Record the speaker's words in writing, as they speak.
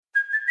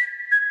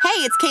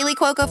Hey, it's Kaylee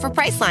Cuoco for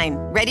Priceline.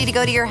 Ready to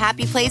go to your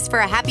happy place for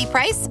a happy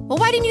price? Well,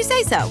 why didn't you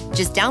say so?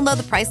 Just download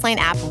the Priceline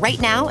app right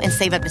now and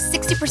save up to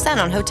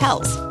 60% on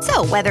hotels.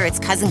 So whether it's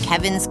Cousin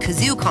Kevin's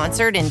Kazoo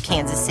Concert in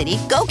Kansas City,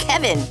 go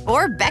Kevin,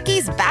 or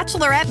Becky's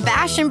Bachelorette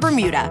Bash in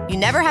Bermuda, you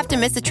never have to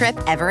miss a trip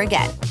ever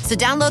again. So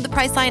download the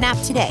Priceline app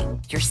today.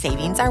 Your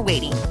savings are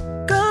waiting.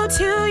 Go to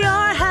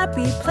your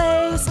happy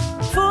place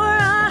for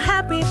a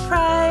happy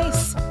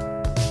price.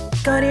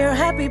 Go to your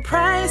happy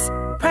price,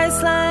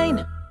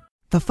 Priceline.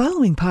 The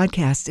following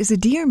podcast is a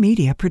Dear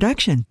Media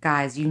production.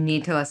 Guys, you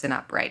need to listen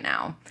up right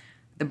now.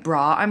 The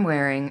bra I'm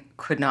wearing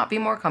could not be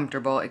more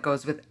comfortable. It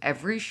goes with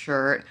every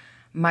shirt.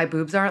 My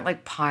boobs aren't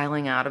like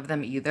piling out of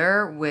them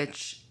either,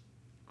 which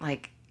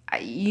like,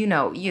 you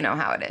know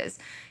how it is.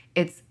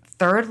 It's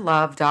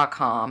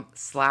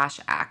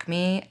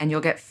thirdlove.com/acme and you'll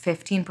get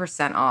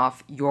 15%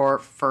 off your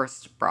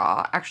first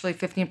bra. Actually,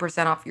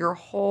 15% off your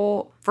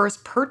whole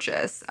first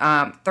purchase.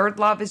 Third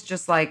Love is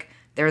just like,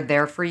 they're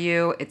there for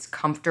you. It's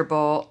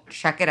comfortable.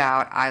 Check it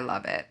out. I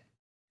love it.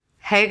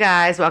 Hey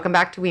guys, welcome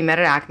back to We Met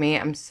at Acme.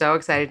 I'm so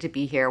excited to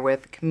be here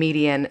with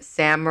comedian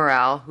Sam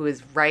Morril, who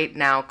is right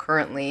now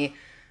currently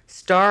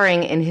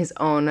starring in his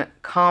own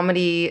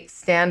comedy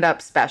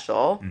stand-up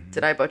special. Mm-hmm.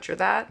 Did I butcher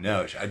that?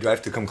 No. Do I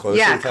have to come closer?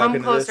 Yeah,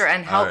 come closer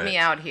and help me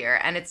out here.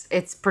 And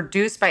it's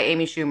produced by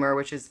Amy Schumer,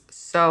 which is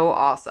so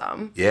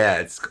awesome. Yeah,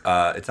 it's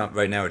on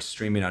right now. It's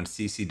streaming on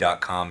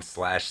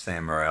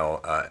cc.com/Sam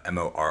Morril,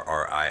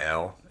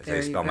 Morril. As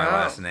I spell my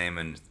last name,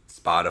 and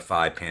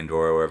Spotify,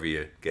 Pandora, wherever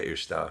you get your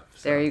stuff.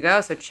 So. There you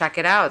go. So check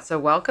it out. So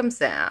welcome,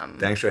 Sam.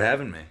 Thanks for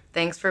having me.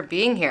 Thanks for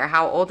being here.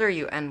 How old are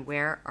you and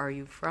where are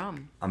you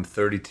from? I'm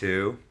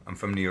 32. I'm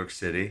from New York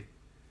City.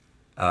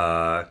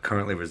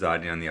 Currently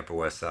residing on the Upper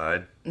West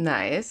Side.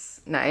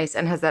 Nice.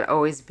 And has that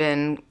always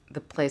been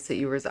the place that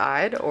you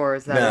reside, or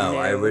is that No,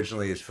 I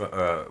originally was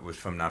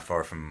from not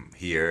far from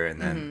here, and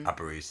then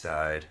Upper East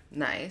Side.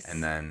 Nice.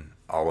 And then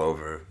all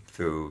over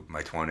through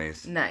my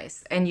 20s.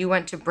 Nice. And you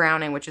went to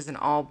Browning, which is an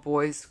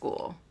all-boys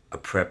school. A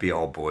preppy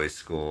all-boys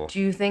school. Do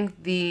you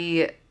think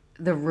the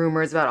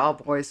rumors about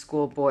all-boys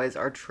school boys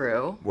are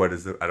true? What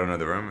is I don't know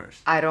the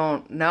rumors. I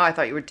don't know. I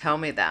thought you would tell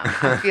me them.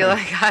 I feel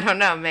like, I don't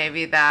know,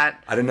 maybe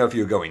that... I didn't know if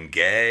you were going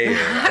gay. Or,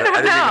 I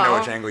didn't even know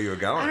which angle you were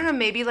going. I don't know,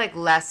 maybe like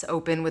less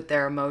open with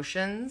their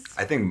emotions.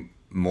 I think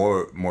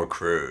more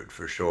crude,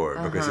 for sure,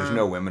 because there's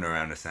no women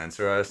around to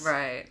censor us.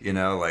 Right. You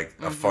know, like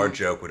a fart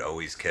joke would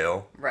always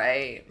kill.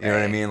 Right. You know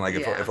what I mean? Like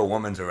if a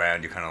woman's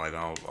around, you're kind of like,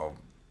 oh, I'll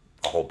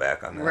hold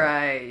back on that.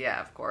 Right,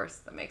 yeah, of course.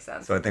 That makes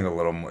sense. So I think a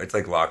little more, it's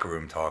like locker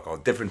room talk, all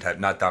different type,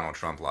 not Donald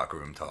Trump locker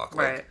room talk.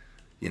 Like, right.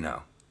 You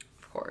know.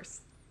 Of course.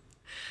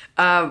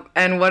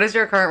 And what is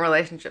your current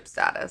relationship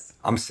status?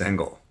 I'm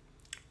single.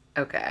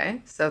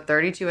 Okay, so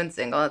 32 and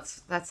single.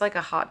 That's like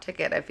a hot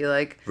ticket, I feel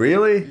like.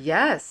 Really?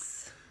 Yes.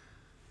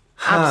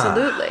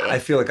 Absolutely. I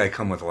feel like I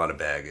come with a lot of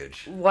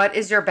baggage. What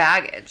is your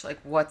baggage? Like,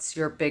 what's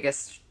your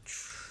biggest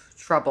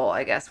trouble,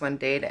 I guess, when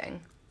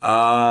dating?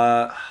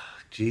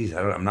 Geez,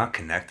 I'm not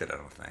connected, I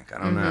don't think. I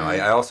don't know.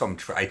 I also,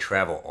 I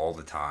travel all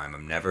the time.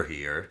 I'm never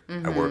here.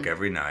 I work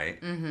every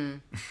night.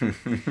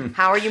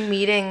 How are you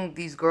meeting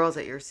these girls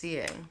that you're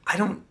seeing? I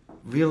don't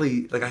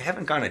really, like, I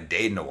haven't gone on a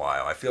date in a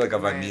while. I feel like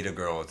if I meet a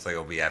girl, it's like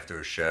it'll be after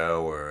a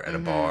show or at a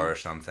bar or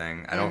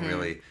something. I don't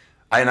really,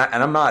 and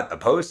I'm not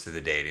opposed to the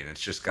dating. It's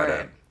just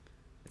gotta,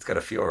 it's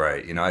gotta feel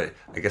right. You know, I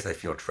guess I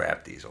feel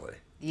trapped easily.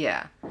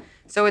 Yeah.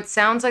 So it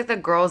sounds like the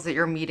girls that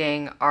you're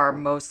meeting are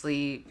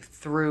mostly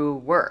through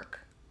work.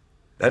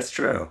 That's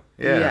true.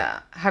 Yeah.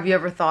 Yeah. Have you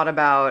ever thought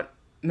about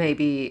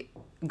maybe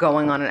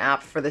going on an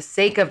app for the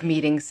sake of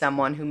meeting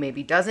someone who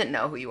maybe doesn't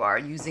know who you are,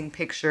 using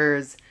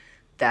pictures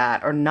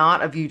that are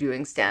not of you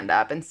doing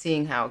stand-up and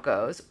seeing how it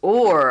goes?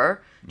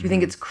 Or do you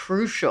think it's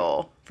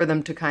crucial for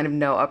them to kind of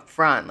know up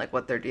front, like,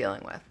 what they're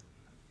dealing with?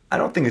 I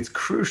don't think it's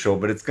crucial,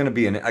 but it's going to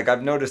be like,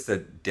 I've noticed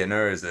that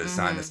dinner is a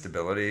sign of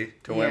stability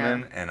to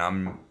women, and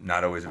I'm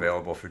not always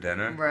available for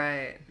dinner.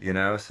 Right. You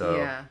know,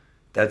 so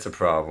that's a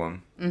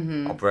problem.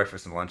 I'll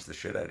breakfast and lunch the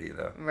shit out of you,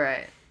 though.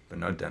 Right. But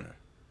no dinner.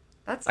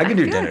 I can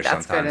do dinner like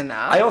that's sometimes. Good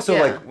enough. I also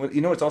like,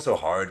 you know, it's also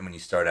hard when you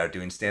start out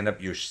doing stand-up.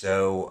 You're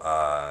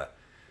so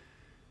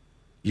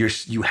you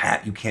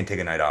can't take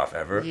a night off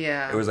ever.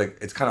 Yeah. It was like,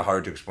 it's kind of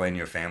hard to explain to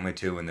your family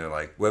too when they're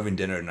like, we're having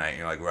dinner tonight, and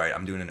you're like, right,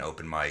 I'm doing an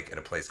open mic at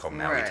a place called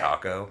Maui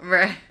Taco.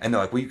 Right. And they're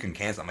like, well, you can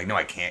cancel. I'm like, no,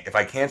 I can't. If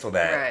I cancel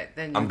that,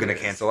 then I'm gonna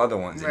cancel other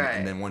ones.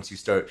 And then once you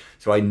start,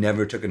 so I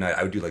never took a night.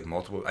 I would do like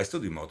multiple. I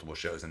still do multiple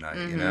shows a night.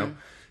 You know,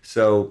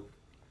 so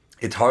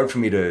it's hard for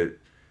me to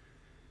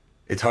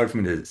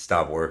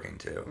stop working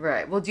too.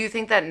 Right. Well, do you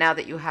think that now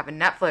that you have a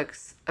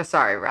Netflix, a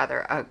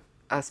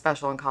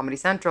special on Comedy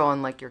Central,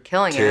 and like you're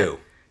killing it?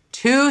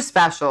 Two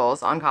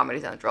specials on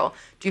Comedy Central.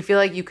 Do you feel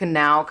like you can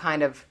now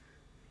kind of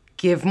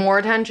give more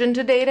attention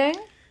to dating?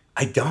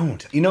 I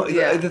don't. You know,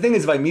 the thing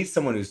is, if I meet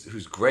someone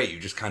who's great, you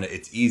just kind of,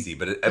 it's easy.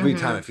 But every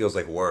time it feels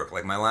like work.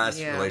 Like my last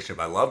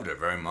relationship, I loved it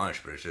very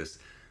much, but it's just,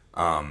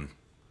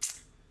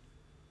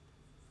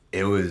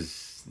 it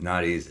was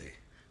not easy.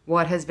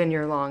 What has been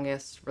your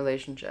longest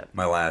relationship?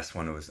 My last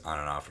one was on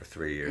and off for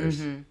 3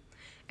 years.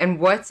 And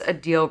what's a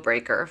deal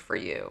breaker for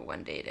you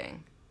when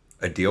dating?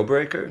 A deal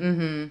breaker?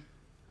 Mm-hmm.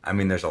 I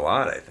mean, there's a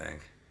lot, I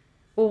think.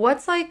 Well,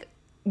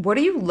 what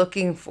are you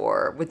looking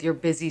for with your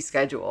busy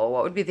schedule?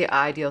 What would be the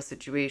ideal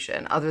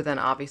situation other than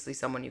obviously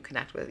someone you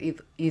connect with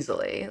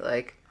easily?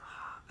 Like,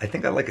 I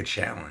think I like a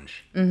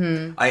challenge.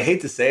 Mm-hmm. I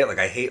hate to say it, like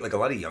I hate like a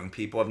lot of young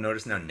people I've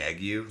noticed now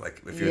neg you.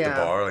 Like if you're at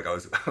the bar, like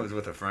I was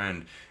with a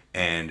friend,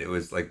 and it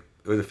was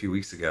a few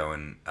weeks ago,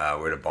 and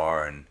we're at a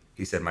bar, and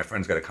he said my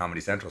friend's got a Comedy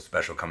Central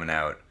special coming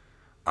out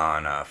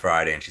on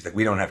Friday, and she's like,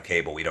 we don't have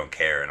cable, we don't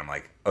care, and I'm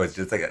like, oh, it's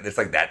just like it's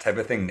like that type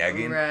of thing,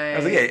 negging. Right. I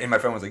was like, yeah, and my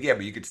friend was like, yeah,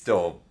 but you could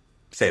still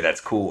say that's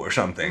cool or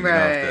something.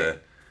 Right. You know,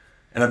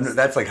 and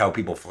that's like how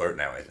people flirt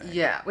now, I think.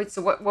 Yeah. Wait.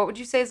 So what would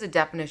you say is the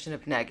definition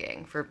of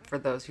negging for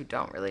those who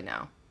don't really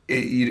know?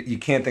 You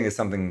can't think of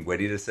something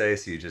witty to say,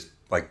 so you just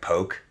like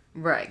poke.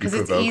 Right, because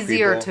it's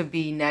easier to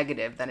be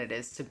negative than it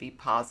is to be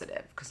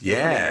positive, because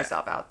you're putting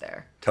yourself out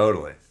there.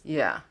 Totally.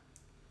 Yeah.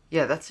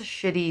 Yeah, that's a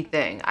shitty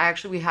thing.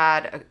 We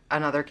had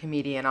another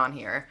comedian on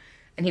here,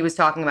 and he was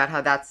talking about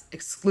how that's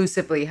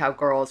exclusively how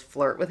girls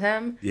flirt with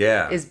him.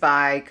 Yeah. Is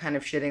by kind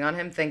of shitting on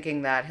him,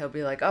 thinking that he'll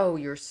be like, oh,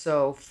 you're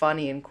so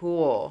funny and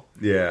cool.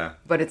 Yeah.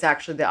 But it's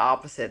actually the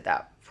opposite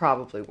that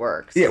probably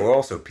works. Yeah, we're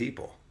also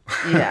people.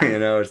 Yeah. You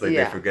know, it's like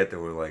they forget that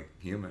we're like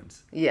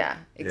humans. Yeah,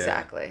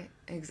 exactly.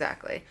 Yeah.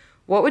 Exactly.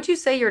 What would you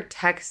say your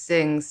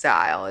texting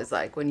style is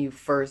like when you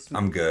first...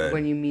 I'm good.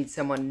 When you meet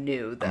someone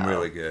new, though? I'm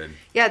really good.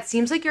 Yeah, it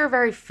seems like you're a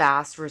very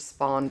fast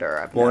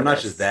responder. I've noticed. Not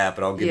just that,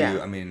 but I'll give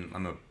you... I mean,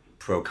 I'm a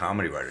pro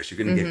comedy writer, so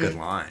you're going to get good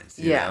lines.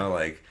 You know?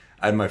 Like,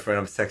 I was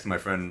texting my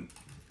friend,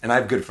 and I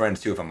have good friends,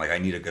 too, if I'm like, I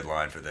need a good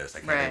line for this.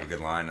 I can't have a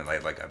good line. And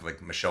I've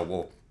like Michelle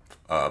Wolf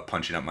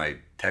punching up my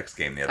text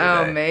game the other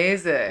day. Oh,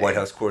 amazing. White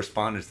House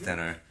Correspondents'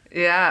 Dinner.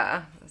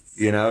 Yeah.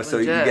 You know, legit. So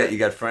you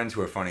got friends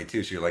who are funny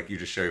too. So you're like, you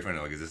just show your friend,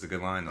 like, is this a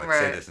good line? Like,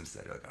 say this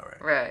instead. You're like, all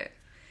right. Right.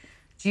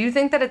 Do you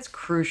think that it's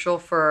crucial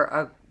for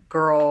a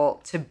girl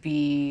to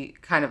be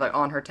kind of like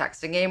on her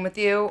texting game with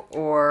you,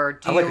 or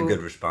do I like a good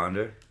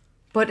responder.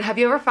 But have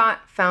you ever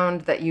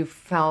found that you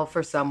fell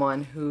for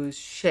someone who's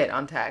shit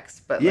on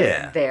text, but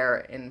like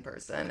they're in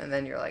person, and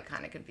then you're like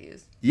kind of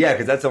confused? Yeah,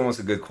 because that's almost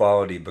a good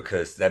quality,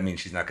 because that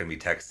means she's not going to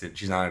be texted.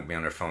 She's not going to be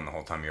on her phone the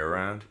whole time you're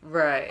around.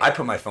 Right. I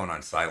put my phone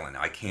on silent.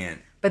 I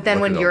can't. But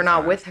then when you're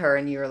not with her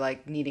and you're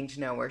like needing to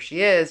know where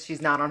she is,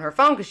 she's not on her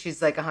phone because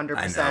she's like 100%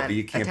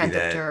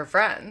 attentive to her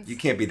friends. You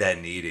can't be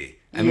that needy.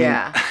 I mean,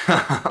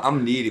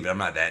 I'm needy, but I'm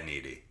not that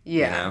needy.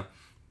 Yeah. You know?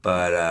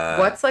 But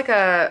what's like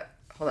a...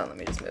 Hold on, let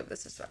me just move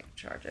this just so I can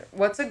charge it.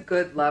 What's a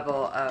good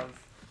level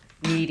of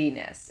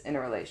neediness in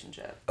a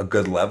relationship? A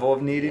good level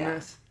of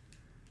neediness?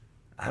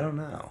 Yeah. I don't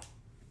know.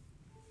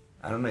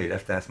 You'd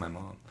have to ask my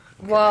mom.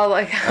 Okay. Well,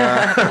 like,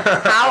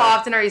 how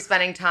often are you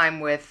spending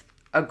time with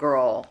a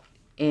girl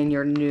in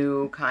your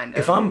new kind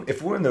of...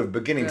 If we're in the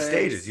beginning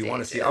stages, you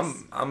want to see...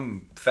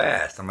 I'm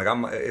fast. I'm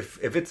like,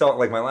 if it's all...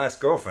 Like, my last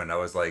girlfriend, I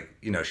was like,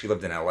 you know, she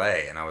lived in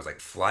LA, and I was like,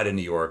 fly to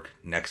New York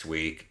next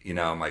week. You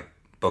know, I'm like,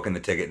 booking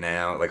the ticket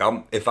now. Like,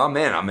 if I'm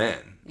in, I'm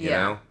in, you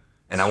know?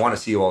 And I want to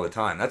see you all the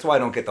time. That's why I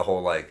don't get the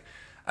whole, like...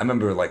 I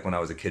remember, like, when I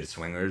was a kid,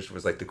 Swingers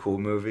was, like, the cool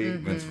movie.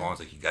 Mm-hmm. Vince Vaughn's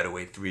like, you got to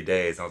wait 3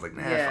 days. And I was like,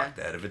 nah, fuck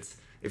that.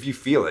 If you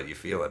feel it, you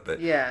feel it. But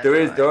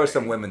there are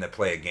some women that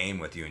play a game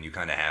with you, and you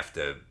kind of have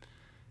to...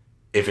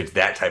 If it's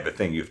that type of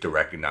thing, you have to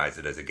recognize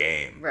it as a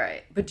game.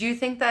 Right. But do you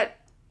think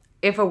that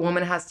if a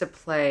woman has to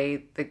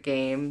play the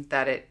game,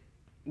 that it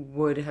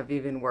would have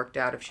even worked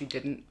out if she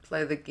didn't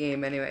play the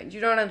game anyway? Do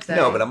you know what I'm saying?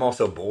 No, but I'm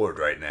also bored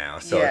right now.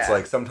 So it's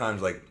like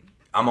sometimes, like,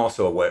 I'm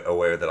also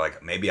aware that,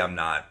 like, maybe I'm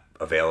not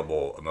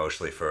available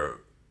emotionally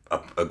for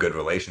a good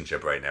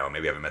relationship right now.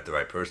 Maybe I haven't met the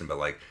right person. But,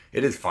 like,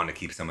 it is fun to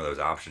keep some of those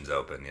options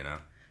open, you know?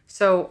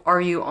 So are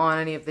you on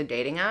any of the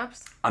dating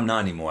apps? I'm not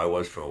anymore. I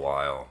was for a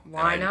while.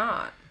 Why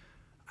not?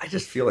 I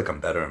just feel like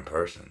I'm better in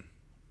person.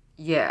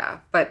 Yeah,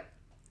 but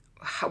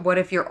what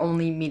if you're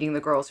only meeting the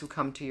girls who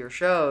come to your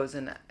shows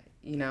and,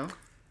 you know?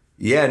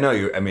 Yeah, no,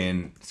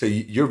 so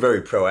you're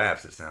very pro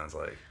apps, it sounds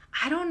like.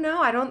 I don't know.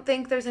 I don't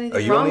think there's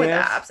anything wrong with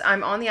apps?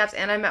 I'm on the apps,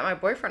 and I met my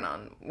boyfriend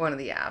on one of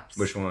the apps.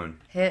 Which one?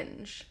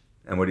 Hinge.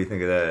 And what do you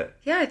think of that?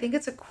 Yeah, I think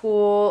it's a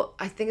cool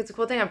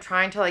thing. I'm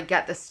trying to, like,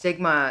 get the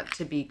stigma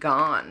to be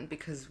gone,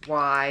 because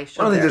why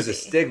should I don't think there's a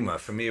stigma.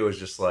 For me, it was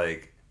just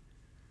like,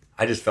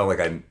 I just felt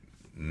like I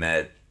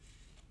met...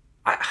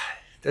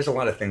 there's a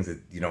lot of things that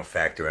you don't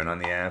factor in on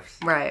the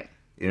apps. Right.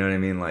 You know what I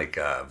mean? Like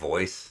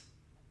voice.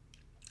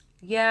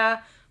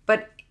 Yeah,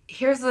 but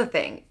here's the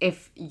thing.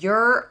 If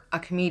you're a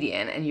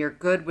comedian and you're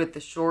good with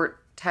the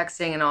short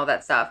texting and all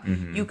that stuff,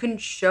 you can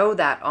show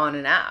that on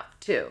an app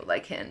too,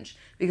 like Hinge,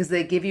 because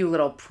they give you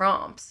little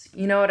prompts.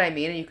 You know what I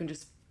mean? And you can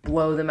just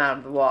blow them out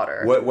of the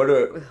water. What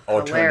are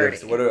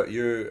alternatives?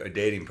 You're a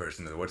dating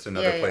person. What's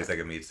another place I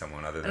could meet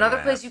someone other than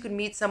another place you could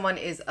meet someone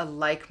is a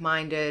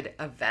like-minded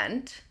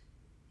event.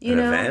 An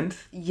event?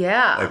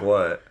 Yeah. Like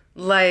what?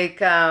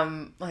 Like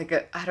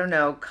a, I don't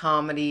know,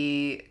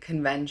 comedy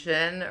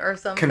convention or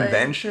something.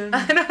 Convention?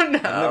 I don't know.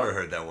 I've never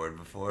heard that word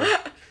before.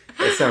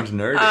 That sounds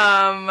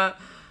nerdy.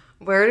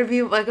 Where do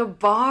people like a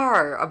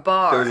bar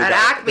at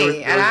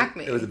Acme?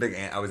 Acme. It was a big.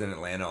 I was in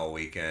Atlanta all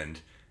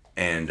weekend,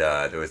 and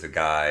there was a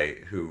guy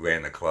who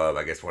ran the club.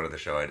 I guess one of the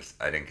shows.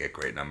 I didn't get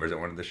great numbers at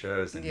one of the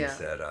shows, and he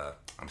said,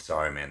 "I'm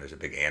sorry, man. There's a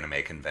big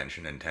anime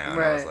convention in town."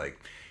 Right. I was like,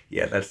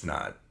 "Yeah, that's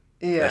not.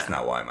 Yeah. That's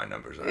not why my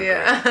numbers are great.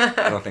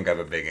 I don't think I have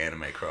a big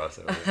anime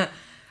crossover."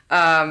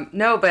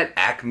 No, but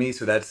Acme,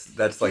 so that's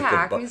like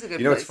Acme's a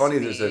good it's funny.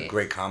 place to There's a meet.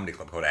 great comedy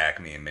club called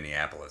Acme in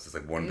Minneapolis. It's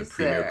like one of the Is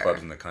premier there?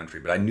 clubs in the country.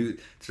 But I knew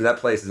so that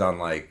place is on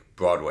like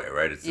Broadway,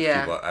 right? It's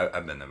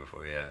I've been there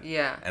before,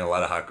 Yeah. And a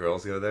lot of hot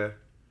girls go there.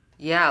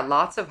 Yeah,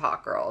 lots of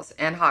hot girls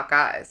and hot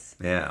guys.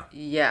 Yeah.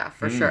 Yeah,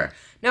 for sure.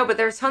 No, but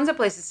there's tons of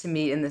places to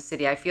meet in the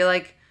city. I feel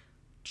like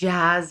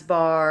jazz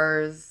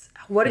bars.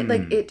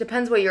 It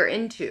depends what you're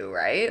into,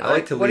 right? I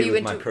like to what lead are you with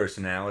into? my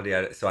personality,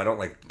 so I don't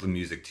like the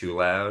music too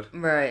loud.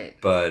 Right.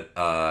 But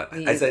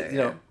Me as I, either, you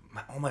know,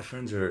 all my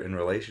friends are in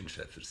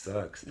relationships. It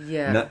sucks.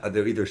 Yeah.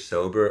 They're either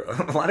sober.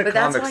 A lot of But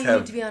that's comics why you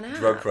have need to be on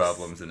drug apps.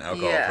 problems and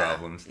alcohol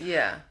problems.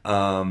 Yeah.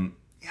 Yeah,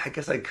 I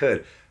guess I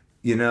could.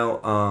 You know,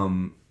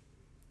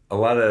 a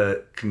lot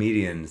of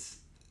comedians,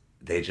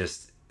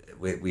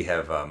 we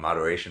have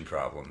moderation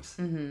problems.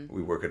 Mm-hmm.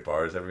 We work at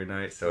bars every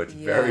night, so it's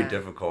very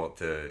difficult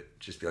to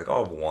just be like, oh, I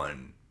have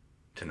one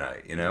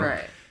tonight, you know?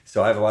 Right.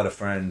 So I have a lot of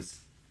friends,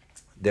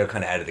 they're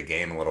kind of out of the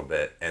game a little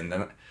bit. And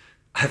then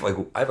I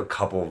have a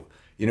couple,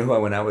 you know who I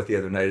went out with the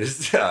other night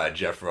is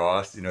Jeff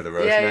Ross, you know, the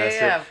roast master.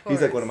 Yeah, of course.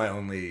 He's like one of my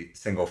only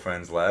single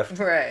friends left.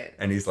 Right.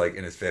 And he's like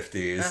in his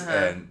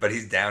 50s, but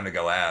he's down to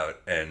go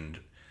out. And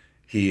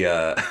he,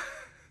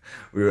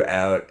 we were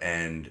out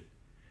and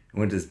we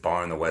went to this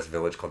bar in the West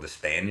Village called the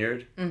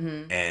Spaniard.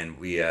 Mm-hmm. And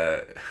we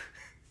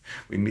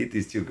meet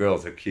these two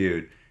girls, they're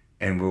cute.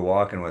 And we're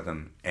walking with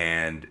them,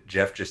 and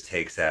Jeff just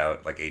takes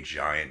out like a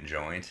giant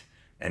joint,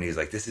 and he's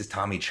like, "This is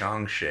Tommy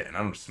Chong shit." And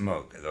I don't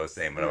smoke, as I was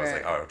saying, but I was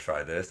like, "Oh, I'll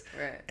try this."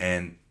 Right.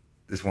 And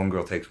this one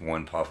girl takes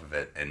one puff of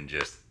it and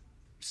just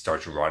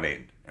starts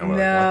running, and we're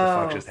like, "What the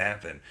fuck just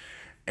happened?"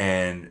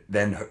 And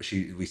then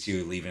we see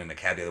her leaving in the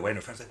cab the other way, and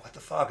her friend's like, "What the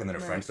fuck?" And then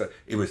her friend said,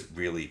 "It was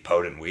really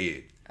potent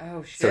weed."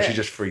 Oh shit. So she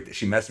just freaked.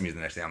 She messaged me the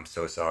next day. "I'm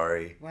so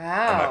sorry. Wow.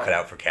 I'm not cut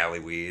out for Cali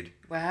weed."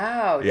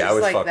 Wow. Yeah, just I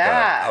was like fucked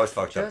that. up. I was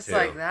fucked up just too.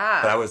 like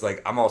that. But I was like,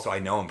 I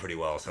know him pretty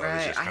well, so I was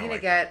Right. just I'm kind gonna of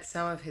like, get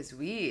some of his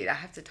weed. I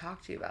have to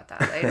talk to you about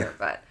that later.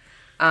 But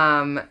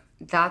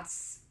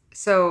that's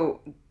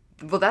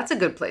a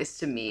good place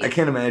to meet. I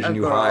can't imagine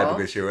you girl. high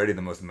because you're already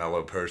the most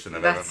mellow person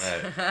I've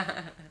ever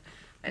met.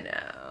 I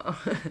know.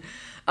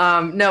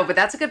 No, but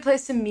that's a good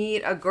place to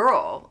meet a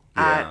girl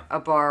at a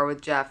bar with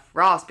Jeff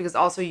Ross because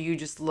also you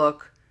just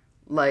look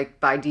like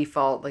by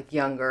default like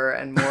younger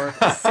and more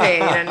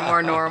sane and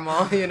more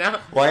normal, you know?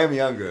 Well, I am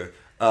younger.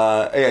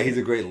 Yeah, he's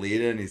a great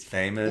leader and he's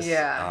famous.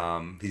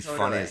 Yeah. He's totally.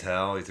 funny as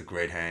hell. He's a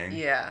great hang.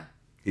 Yeah.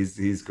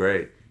 He's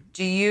great.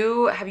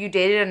 Have you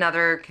dated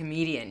another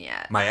comedian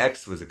yet? My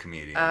ex was a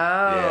comedian.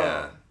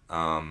 Oh.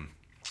 Yeah.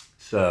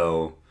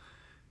 So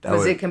that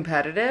Was it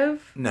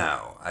competitive?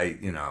 No, I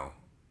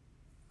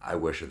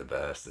wish her the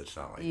best. It's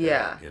not like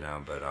that, you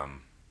know, but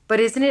But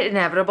isn't it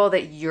inevitable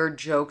that your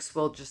jokes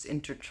will just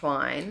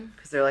intertwine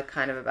because they're like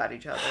kind of about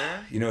each other?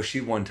 You know,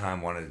 she one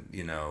time wanted,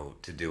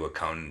 to do a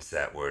Conan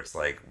set where it's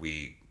like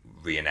we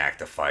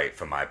reenact a fight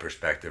from my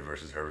perspective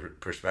versus her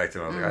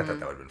perspective. I was like, I thought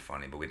that would have been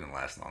funny, but we didn't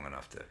last long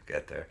enough to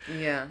get there.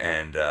 Yeah.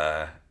 And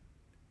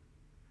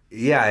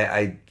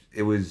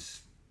it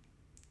was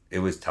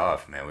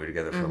tough, man. We were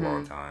together for a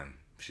long time.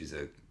 She's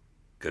a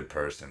good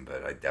person,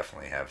 but I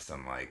definitely have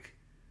some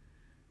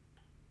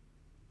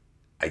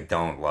I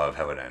don't love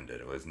how it ended.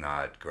 It was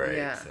not great.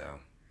 Yeah. So.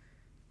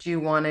 Do you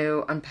want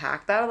to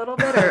unpack that a little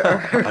bit or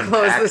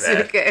close the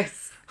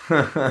suitcase?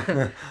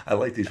 I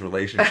like these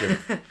relationship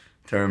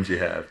terms you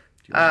have. Do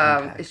you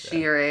wanna unpack Is she that?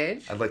 your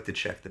age? I'd like to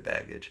check the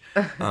baggage.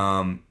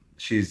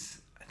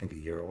 She's, I think, a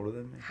year older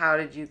than me. How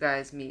did you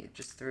guys meet?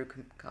 Just through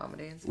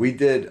comedy and stuff? We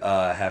did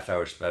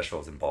half-hour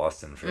specials in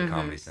Boston for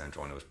Comedy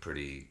Central, and it was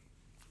pretty,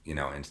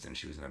 instant.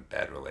 She was in a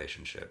bad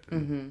relationship.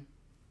 And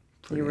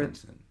pretty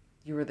instant.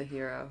 You were the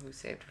hero who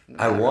saved her from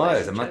the I bad was. I'm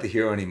relationship. not the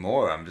hero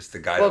anymore. I'm just the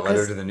guy that led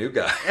her to the new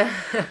guy.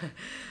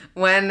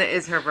 When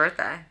is her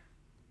birthday?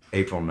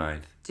 April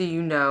 9th. Do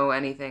you know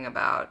anything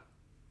about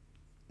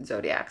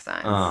zodiac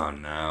signs? Oh,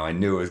 no. I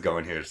knew it was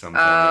going here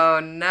sometime. Oh,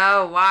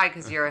 no. Why?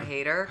 Because you're a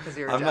hater? Because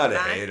you're a I'm Gemini?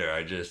 not a hater.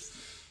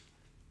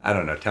 I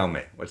don't know. Tell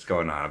me. What's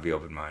going on? I'll be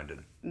open-minded.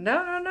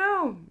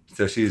 No.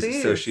 So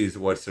Please. she's,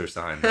 what's her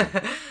sign then?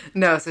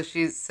 No,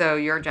 so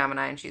you're a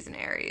Gemini and she's an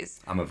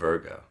Aries. I'm a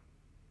Virgo.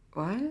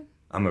 What?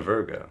 I'm a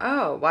Virgo.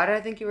 Oh, why did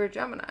I think you were a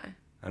Gemini?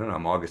 I don't know.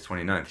 I'm August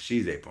 29th.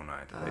 She's April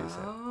 9th. I think you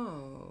said.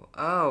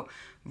 Oh,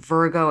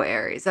 Virgo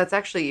Aries. That's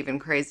actually even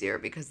crazier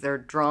because they're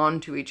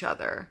drawn to each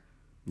other.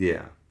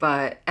 Yeah.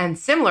 And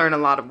similar in a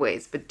lot of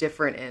ways, but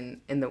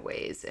different in the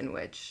ways in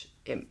which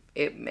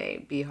it may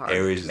be hard.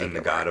 Aries to is make in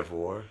the it god work. of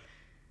war.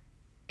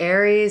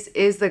 Aries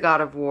is the god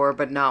of war,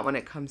 but not when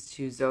it comes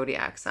to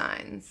zodiac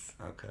signs.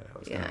 Okay. I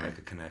was going to make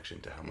a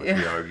connection to how much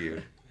we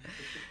argued.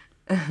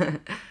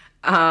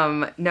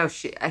 No,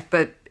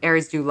 but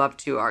Aries do love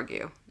to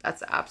argue.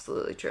 That's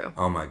absolutely true.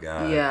 Oh my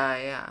God.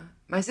 Yeah.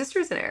 My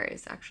sister's an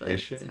Aries, actually.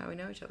 Is she? That's how we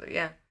know each other,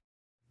 yeah.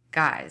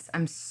 Guys,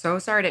 I'm so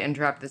sorry to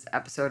interrupt this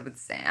episode with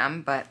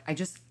Sam, but I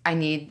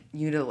need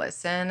you to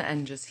listen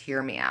and just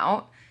hear me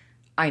out.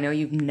 I know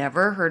you've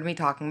never heard me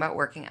talking about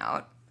working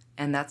out,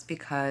 and that's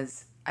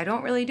because I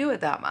don't really do it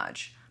that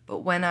much. But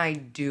when I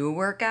do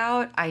work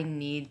out, I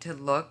need to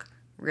look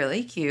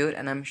really cute,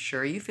 and I'm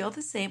sure you feel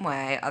the same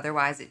way.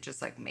 Otherwise, it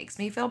just like makes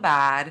me feel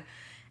bad.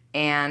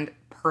 And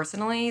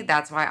personally,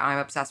 that's why I'm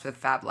obsessed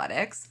with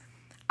Fabletics.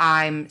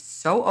 I'm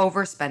so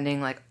overspending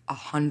like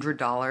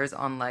 $100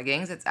 on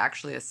leggings. It's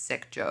actually a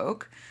sick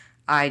joke.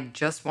 I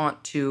just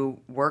want to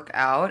work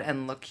out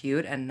and look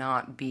cute and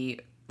not be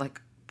like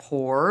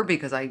poor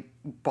because I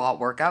bought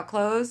workout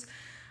clothes.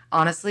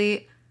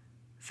 Honestly,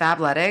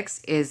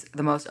 Fabletics is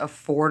the most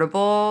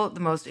affordable, the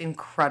most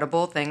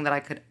incredible thing that I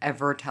could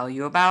ever tell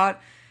you about.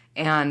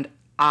 And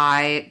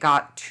I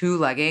got 2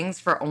 leggings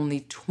for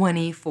only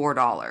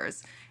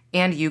 $24.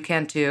 And you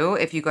can too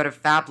if you go to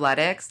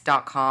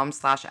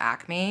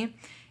fabletics.com/acme.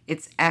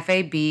 It's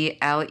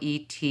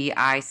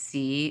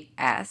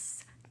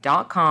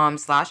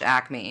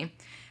fabletics.com/acme.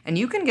 And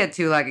you can get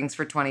 2 leggings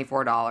for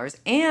 $24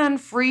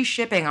 and free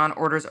shipping on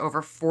orders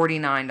over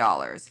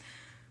 $49.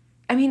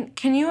 I mean,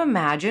 can you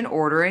imagine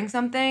ordering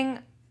something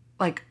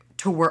like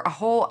a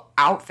whole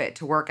outfit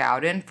to work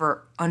out in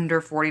for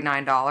under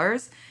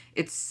 $49?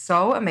 It's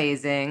so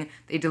amazing.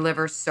 They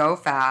deliver so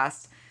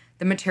fast.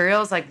 The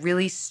material is like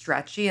really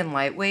stretchy and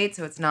lightweight,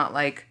 so it's not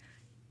like,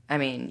 I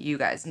mean, you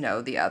guys know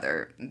the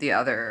other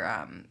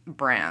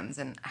brands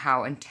and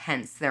how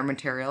intense their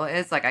material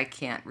is. Like, I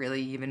can't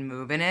really even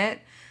move in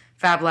it.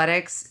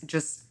 Fabletics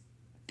just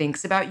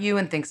thinks about you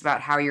and thinks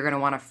about how you're going to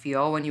want to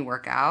feel when you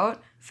work out.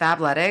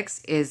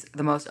 Fabletics is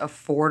the most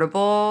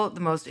affordable,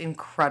 the most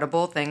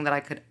incredible thing that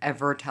I could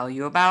ever tell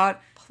you about.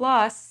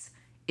 Plus,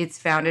 it's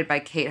founded by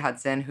Kate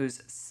Hudson,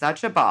 who's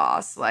such a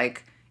boss.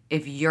 Like,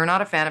 if you're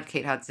not a fan of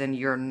Kate Hudson,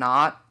 you're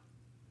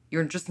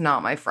just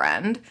not my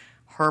friend.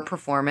 Her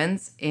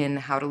performance in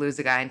How to Lose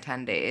a Guy in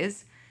 10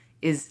 Days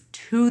is,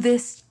 to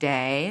this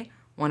day,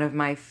 one of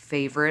my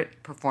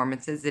favorite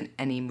performances in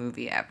any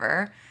movie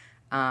ever.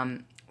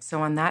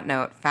 So on that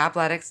note,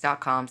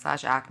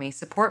 fabletics.com/acme.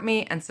 Support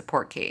me and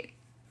support Kate.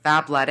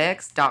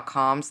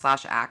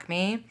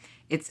 Fabletics.com/acme.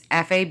 It's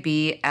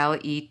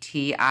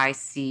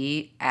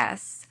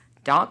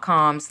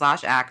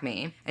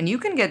fabletics.com/acme. And you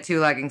can get 2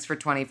 leggings for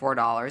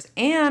 $24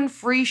 and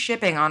free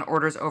shipping on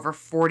orders over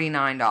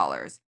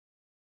 $49.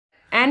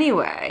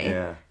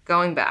 Anyway,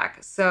 Going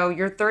back. So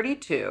you're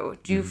 32.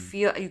 Do you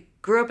feel, you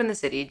grew up in the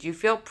city, do you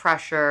feel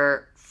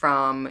pressure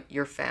from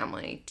your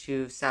family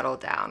to settle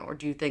down? Or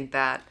do you think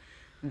that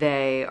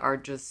they are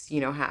just,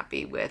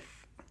 happy with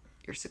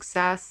your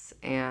success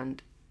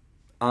and...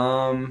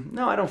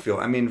 No, I don't feel,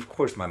 I mean, of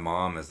course my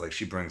mom is like,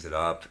 she brings it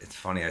up. It's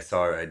funny, I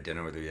saw her at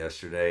dinner with her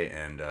yesterday,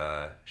 and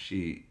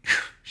she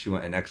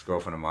went, an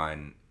ex-girlfriend of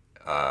mine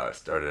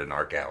started an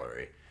art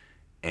gallery,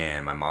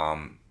 and my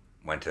mom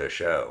went to a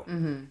show,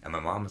 and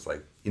my mom was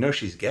like,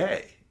 she's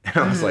gay. And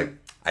I was like,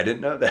 I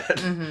didn't know that.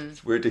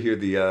 It's weird to hear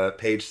the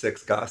page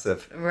 6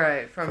 gossip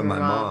from my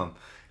mom.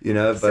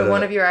 But so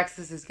one of your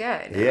exes is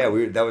gay now. Yeah,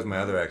 that was my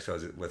other ex I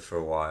was with for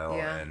a while,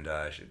 and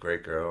she's a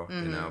great girl,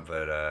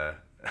 but I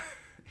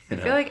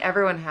feel like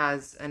everyone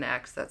has an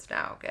ex that's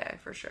now gay,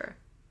 for sure.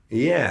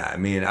 Yeah, I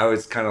mean, I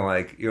was kind of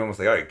like, you're almost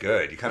like, all right,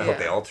 good. You kind of hope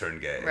they all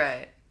turn gay.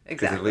 Right, exactly.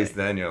 Because at least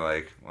then you're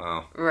like,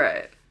 well,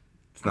 right,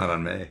 it's not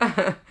on me.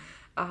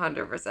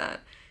 100%.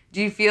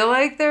 Do you feel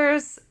like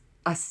there's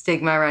a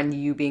stigma around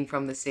you being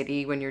from the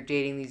city when you're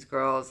dating these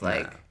girls?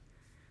 Like,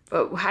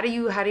 but how do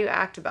you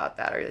act about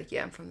that? Are you like,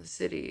 yeah, I'm from the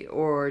city?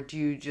 Or do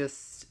you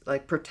just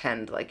like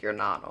pretend like you're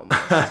not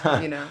almost,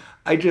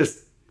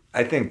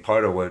 I think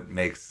part of what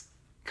makes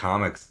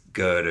comics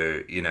good,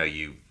 or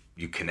you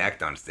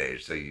connect on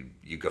stage, so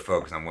you go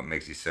focus on what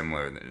makes you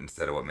similar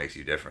instead of what makes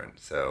you different.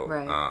 So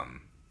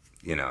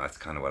that's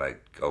kind of what I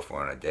go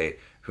for on a date.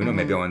 Who knows,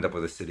 maybe I'll end up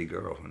with a city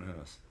girl, who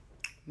knows.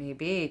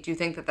 Maybe. Do you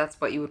think that that's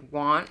what you would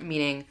want,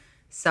 meaning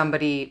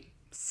somebody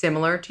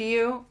similar to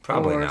you?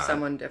 Probably or not.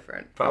 Someone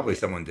different? Probably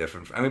someone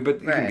different. I mean,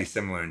 but you can be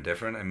similar and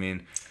different. I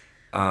mean,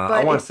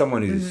 I want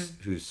someone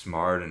who's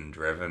smart and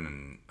driven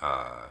and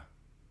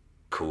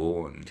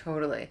cool and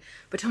totally.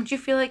 But don't you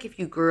feel like if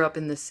you grew up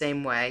in the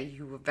same way,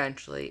 you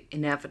eventually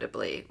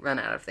inevitably run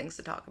out of things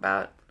to talk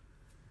about?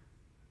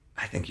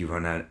 I think you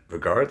run out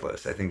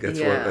regardless. I think that's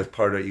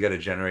part of it. You got to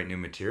generate new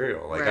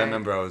material. Like, I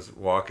remember I was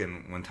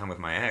walking one time with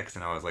my ex,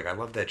 and I was like, I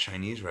love that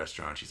Chinese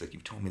restaurant. She's like,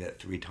 you've told me that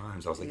 3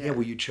 times. I was like, yeah,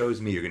 well, you chose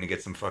me. You're going to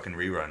get some fucking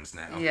reruns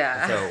now.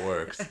 Yeah. That's how it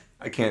works.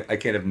 I can't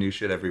have new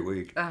shit every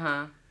week.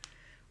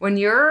 When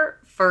you're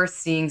first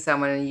seeing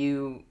someone and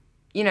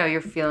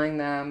you're feeling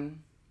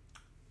them,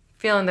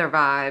 feeling their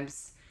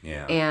vibes,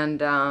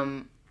 and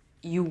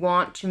you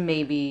want to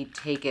maybe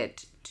take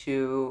it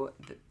to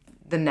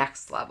the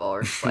next level,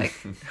 or just like,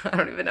 I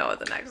don't even know what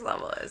the next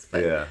level is,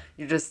 but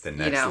you're just, the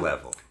next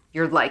level.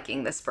 You're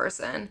liking this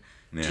person.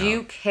 Yeah. Do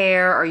you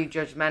care? Are you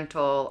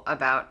judgmental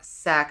about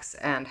sex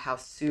and how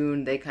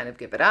soon they kind of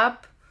give it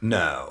up?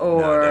 No,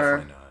 Or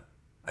definitely not.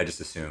 I just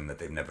assume that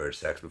they've never had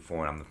sex before,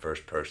 and I'm the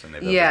first person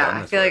they've ever done yeah,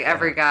 this I feel like with.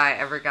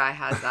 every guy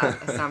has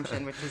that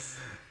assumption, which is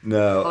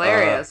No,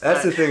 hilarious.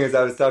 that's but- the thing is,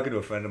 I was talking to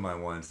a friend of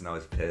mine once, and I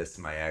was pissed.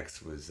 My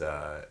ex was,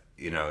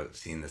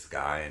 seeing this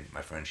guy, and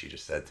my friend, she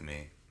just said to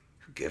me,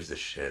 "Who gives a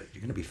shit?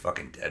 You're gonna be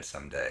fucking dead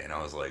someday." And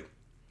I was like,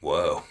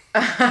 "Whoa."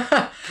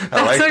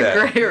 That's like a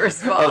that. great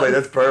response. I was like,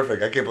 "That's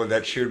perfect." I can't believe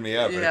that cheered me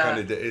up. Yeah.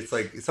 It's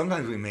like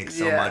sometimes we make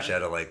so Yeah. much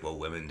out of like what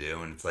women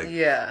do, and it's like,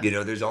 Yeah.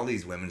 there's all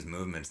these women's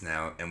movements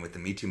now, and with the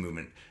Me Too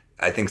movement,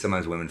 I think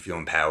sometimes women feel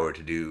empowered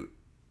to do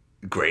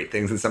great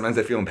things, and sometimes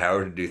they feel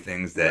empowered to do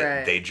things that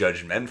Right. they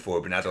judge men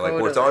for, but now they're like,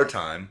 well, it's our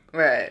time.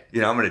 Right.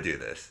 I'm going to do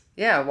this.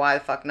 Yeah, why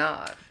the fuck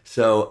not?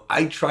 So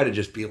I try to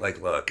just be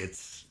like, look,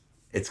 it's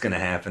going to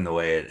happen the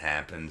way it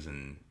happens,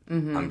 and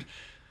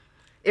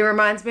It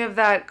reminds me of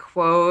that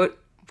quote.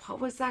 What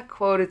was that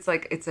quote? It's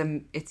like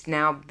it's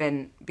now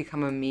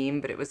become a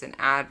meme, but it was an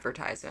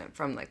advertisement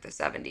from like the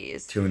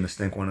 70s. two in the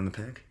stink, one in the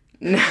pink.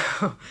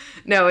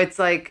 No, it's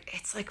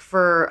like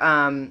for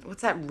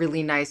what's that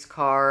really nice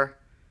car?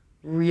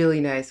 Really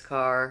nice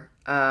car.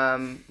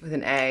 With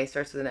an A,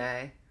 starts with an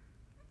A.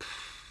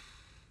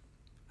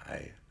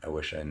 I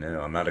wish I knew.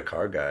 I'm not a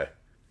car guy.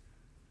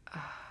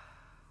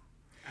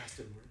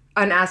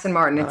 An Aston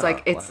Martin. It's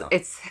like wow.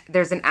 it's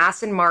there's an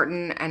Aston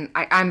Martin, and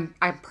I'm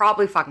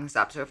probably fucking this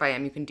up. So if I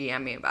am, you can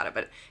DM me about it.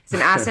 But it's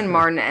an Aston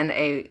Martin and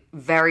a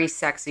very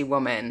sexy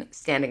woman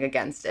standing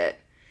against it,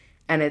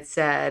 and it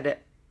said,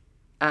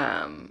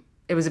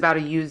 it was about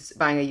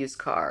buying a used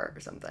car or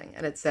something,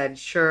 and it said,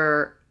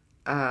 sure,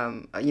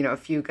 a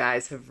few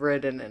guys have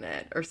ridden in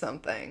it or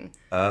something,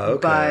 Okay.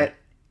 but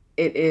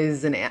it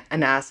is an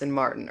Aston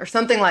Martin or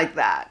something like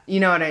that. You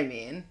know what I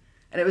mean?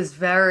 And it was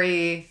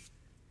very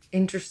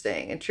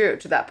interesting and true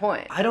to that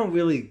point. I don't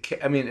really care.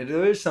 I mean,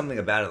 there is something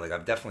about it. Like,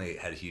 I've definitely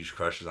had huge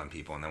crushes on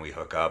people, and then we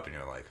hook up, and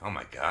you're like, oh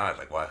my God,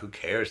 like, why? Who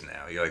cares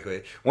now? You're like,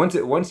 wait.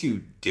 Once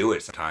you do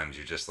it, sometimes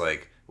you're just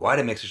like, why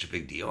did it make such a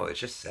big deal? It's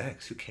just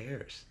sex. Who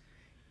cares?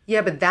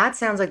 Yeah, but that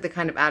sounds like the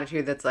kind of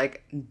attitude that's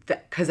like,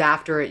 because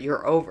after it,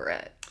 you're over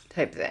it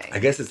type thing. I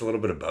guess it's a little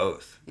bit of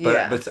both. But,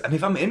 Yeah. but I mean,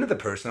 if I'm into the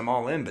person, I'm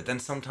all in. But then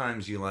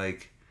sometimes you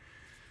like,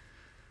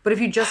 But if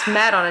you just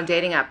met on a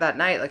dating app that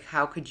night, like,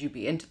 how could you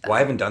be into that? well, I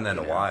haven't done that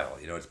in a while.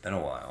 It's been a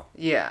while.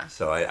 Yeah.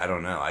 So I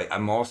don't know.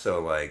 I'm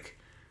also like,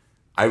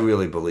 I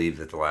really believe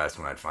that the last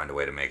one I'd find a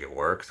way to make it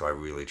work. So I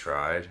really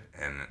tried,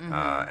 and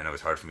it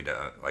was hard for me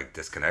to like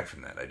disconnect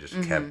from that. I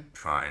just kept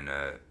trying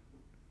to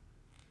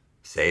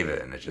save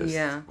it, and it just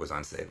was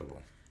unsavable.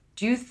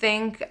 Do you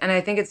think, and I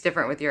think it's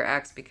different with your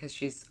ex because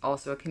she's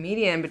also a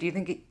comedian, but do you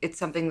think it's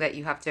something that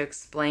you have to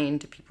explain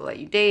to people that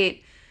you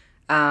date?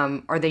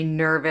 Are they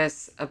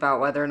nervous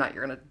about whether or not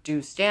you're going to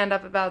do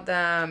stand-up about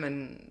them?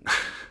 And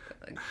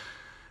like,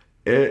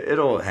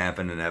 It'll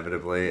happen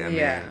inevitably. I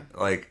Yeah. mean,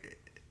 like,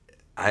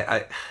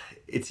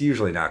 it's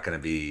usually not going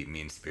to be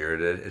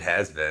mean-spirited. It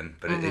has been,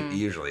 but it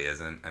usually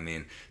isn't. I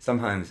mean,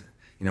 sometimes,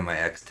 my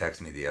ex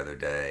texted me the other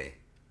day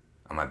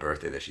on my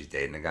birthday that she's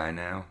dating a guy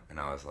now, and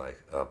I was like,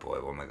 oh boy,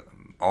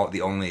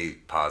 the only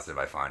positive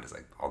I find is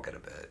like, I'll get a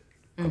bit.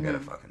 I'll get a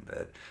fucking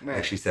bit. Right.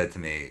 Like, she said to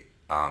me,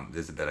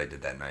 there's a bit I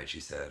did that night. She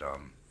said,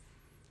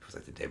 it was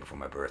like the day before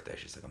my birthday.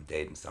 She's like, I'm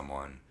dating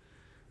someone.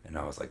 And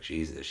I was like,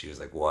 Jesus. She was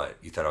like, what?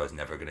 You thought I was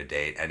never going to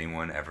date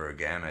anyone ever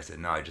again? I said,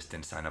 no, I just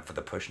didn't sign up for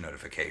the push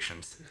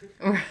notifications.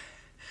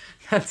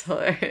 that's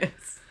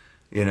hilarious.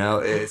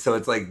 So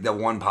it's like the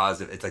one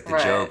positive. It's like the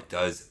Right. joke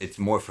does. It's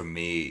more for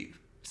me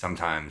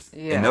sometimes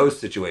Yeah. in those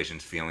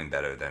situations feeling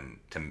better than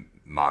to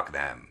mock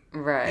them.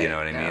 Right. You know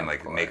what I No, mean? of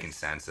Like course. making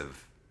sense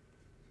of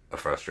a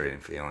frustrating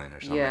feeling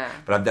or something. Yeah.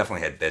 But I've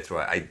definitely had bits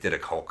where I did a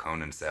Hulk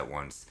Conan set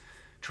once,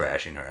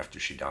 trashing her after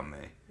she dumped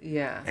me.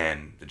 Yeah.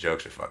 And the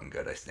jokes are fucking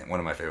good. One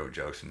of my favorite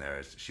jokes from there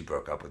is she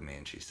broke up with me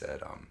and she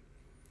said, and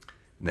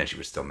then she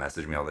would still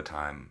message me all the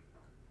time,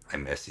 I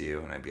miss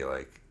you. And I'd be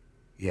like,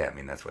 yeah, I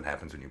mean, that's what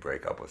happens when you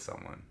break up with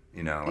someone.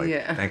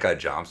 Yeah. Thank God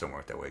jobs don't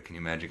work that way. Can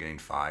you imagine getting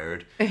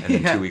fired? And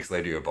then Yeah. 2 weeks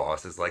later, your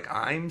boss is like,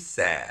 I'm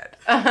sad.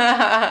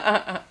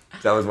 I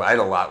had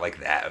a lot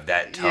like that, of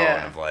that tone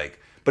Yeah. of like,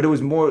 but it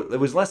was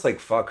less like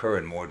fuck her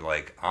and more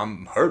like,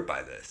 I'm hurt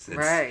by this.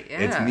 Right,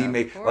 It's yeah, me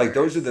of like,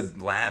 those are course.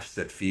 the laughs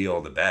that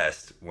feel the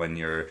best when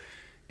you're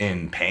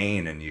in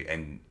pain and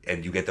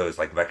you get those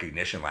like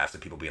recognition laughs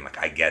of people being like,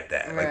 I get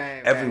that. Like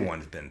Right,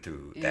 everyone's been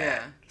through that.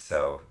 Yeah.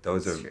 So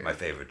those are True. my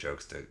favorite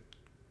jokes to.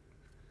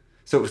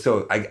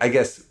 So I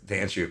guess to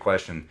answer your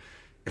question,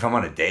 if I'm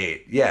on a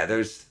date, yeah,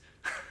 there's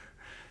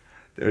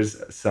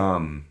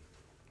some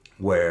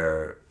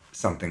where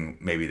something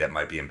maybe that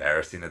might be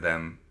embarrassing to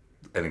them.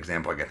 An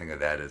example I can think of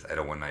that is I had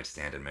a one night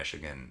stand in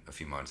Michigan a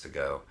few months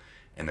ago,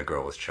 and the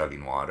girl was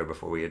chugging water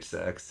before we had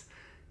sex,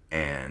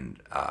 and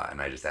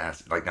I just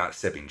asked, like, not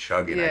sipping,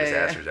 chugging. I just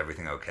asked her, is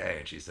everything okay?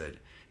 And she said,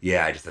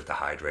 yeah, I just have to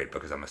hydrate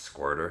because I'm a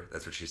squirter.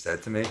 That's what she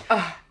said to me.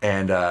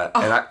 And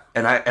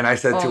I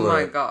said to Oh her,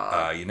 my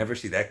God. you never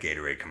see that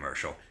Gatorade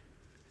commercial.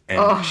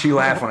 And she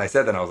laughed when I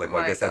said that. And I was like, well,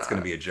 I My guess that's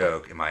going to God. be a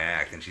joke in my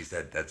act. And she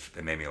said,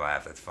 it made me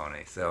laugh. That's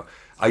funny. So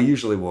I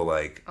usually will,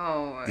 like,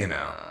 Oh my you know,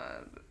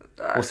 God.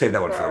 We'll save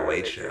that one for the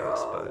late shows.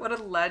 But what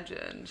a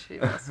legend she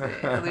must be.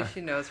 At least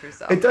she knows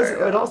herself. It doesn't.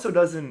 very It well. also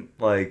doesn't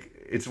like.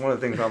 It's one of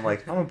the things where I'm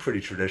like, I'm a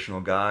pretty traditional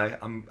guy.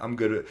 I'm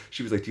good at.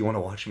 She was like, "Do you want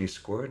to watch me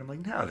squirt?" I'm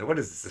like, "No. What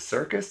is this? A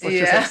circus? Let's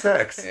just have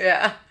sex."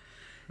 Yeah.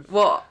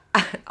 Well,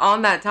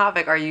 on that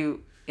topic, are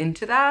you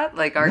into that?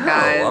 Like, are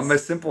guys? No, I'm a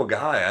simple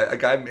guy.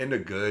 I'm into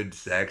good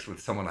sex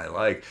with someone I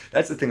like.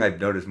 That's the thing I've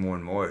noticed more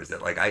and more is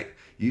that like I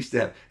used to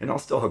have, and I'll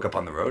still hook up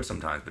on the road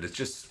sometimes, but it's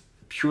just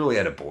purely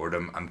out of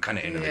boredom. I'm kind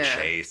of into the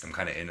chase. I'm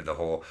kind of into the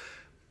whole,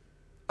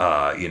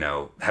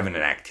 having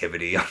an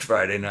activity on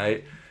Friday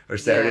night or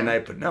Saturday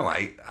night. But no,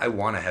 I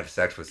want to have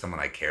sex with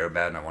someone I care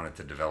about, and I want it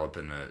to develop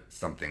into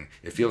something.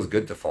 It feels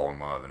good to fall in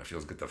love, and it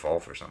feels good to fall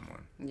for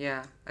someone.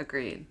 Yeah,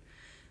 agreed.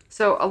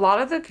 So a lot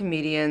of the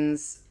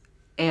comedians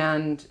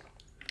and,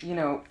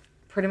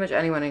 pretty much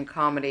anyone in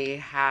comedy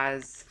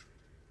has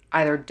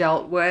either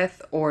dealt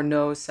with or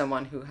knows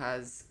someone who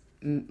has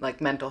like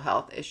mental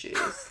health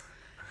issues.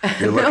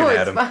 You're looking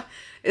at him.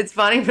 It's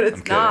funny, but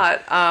it's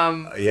not.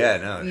 Yeah,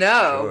 no.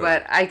 No, sure.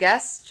 but I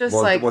guess just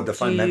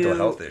define mental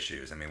health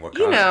issues. I mean, what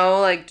kind?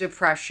 Like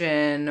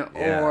depression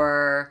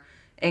or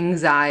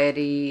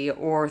anxiety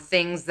or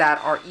things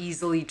that are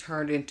easily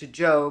turned into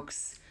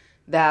jokes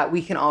that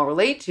we can all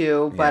relate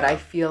to. But I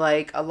feel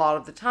like a lot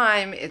of the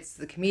time it's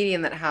the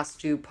comedian that has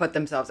to put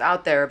themselves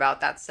out there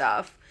about that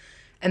stuff.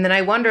 And then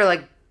I wonder,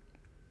 like,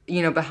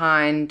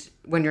 behind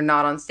when you're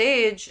not on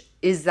stage,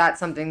 is that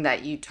something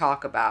that you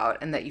talk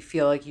about and that you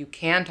feel like you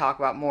can talk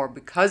about more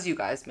because you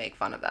guys make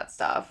fun of that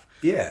stuff?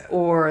 Yeah.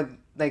 Or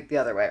like the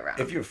other way around?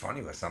 If you're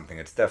funny with something,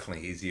 it's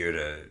definitely easier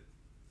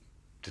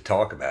to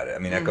talk about it. I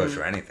mean, that goes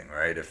for anything,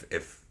 right?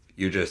 If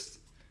you just,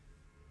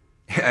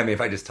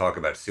 if I just talk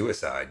about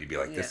suicide, you'd be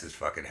like, this is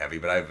fucking heavy.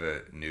 But I have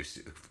a new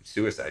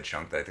suicide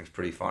chunk that I think is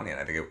pretty funny. And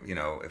I think,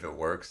 if it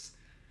works,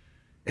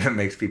 if it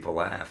makes people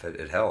laugh,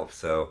 it helps.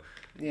 So,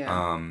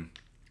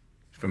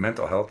 for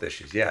mental health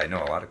issues, I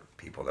know a lot of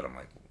people that I'm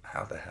like,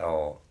 how the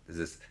hell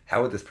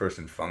how would this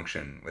person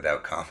function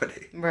without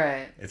comedy?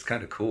 Right. It's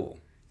kind of cool.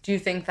 Do you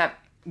think that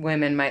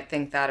women might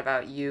think that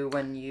about you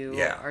when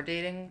you are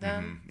dating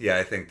them? Mm-hmm. Yeah,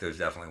 I think there's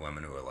definitely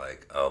women who are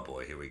like, oh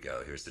boy, here we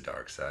go. Here's the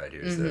dark side.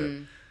 Here's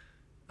the,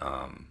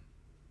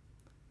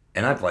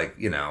 and I've like,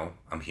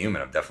 I'm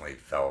human. I've definitely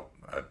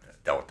I've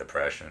dealt with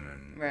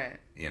depression and,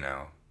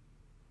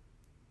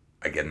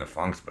 I get in the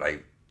funks,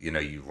 but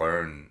you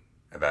learn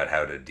about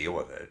how to deal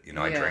with it.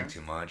 I drink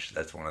too much.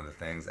 That's one of the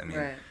things. I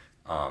mean,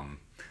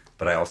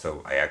 but I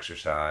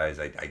exercise.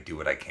 I do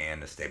what I can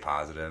to stay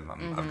positive.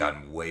 I've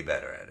gotten way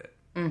better at it.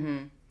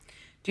 Mm-hmm.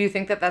 Do you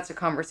think that that's a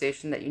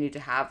conversation that you need to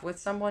have with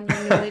someone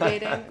you're newly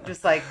dating?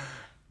 Just like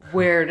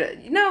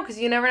because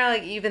you never know,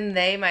 like even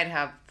they might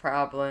have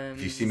problems.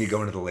 If you see me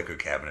going to the liquor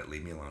cabinet,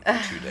 leave me alone for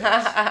 2 days.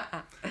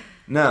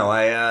 No,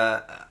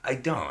 I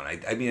don't.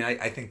 I mean,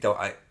 I think though,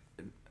 I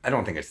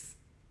don't think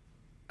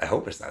I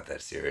hope it's not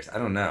that serious. I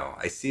don't know.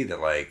 I see that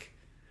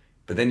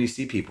but then you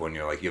see people and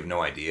you're like, you have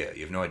no idea.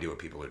 You have no idea what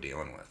people are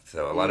dealing with.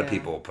 So a lot of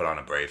people put on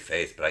a brave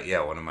face. But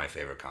one of my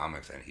favorite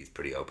comics, and he's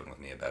pretty open with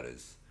me about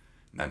his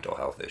mental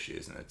health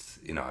issues. And it's,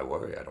 I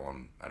worry. I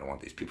don't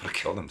want these people to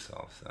kill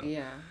themselves. So.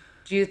 Yeah.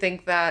 Do you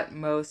think that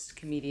most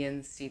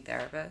comedians see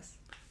therapists?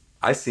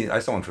 I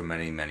saw one for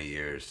many, many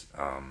years.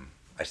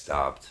 I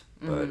stopped,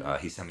 but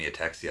he sent me a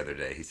text the other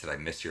day. He said, "I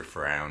miss your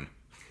frown."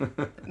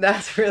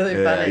 That's really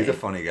funny. Yeah, he's a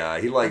funny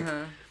guy. He liked.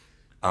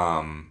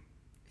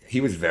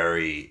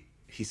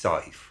 He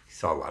saw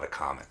a lot of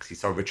comics. He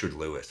saw Richard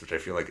Lewis, which I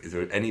feel like, is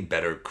there any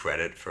better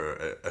credit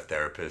for a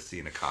therapist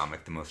seeing a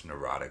comic, the most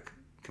neurotic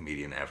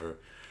comedian ever?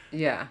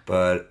 Yeah.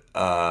 But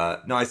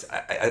no,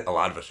 a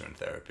lot of us are in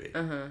therapy.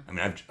 I mean,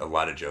 I have a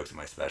lot of jokes in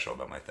my special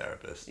about my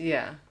therapist.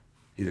 Yeah.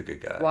 He's a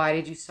good guy. Why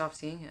did you stop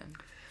seeing him?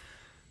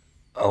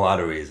 A lot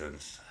of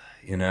reasons.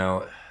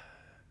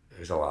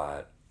 There's a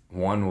lot.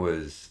 One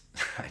was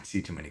I'd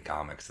see too many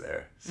comics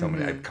there. So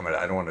many. I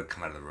don't want to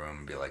come out of the room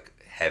and be like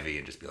heavy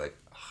and just be like,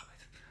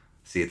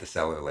 see you at the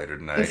cellar later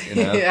tonight.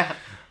 Yeah.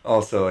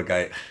 Also, like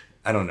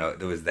I don't know.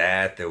 There was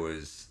that. There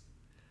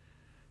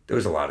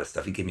was a lot of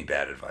stuff. He gave me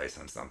bad advice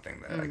on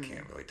something that I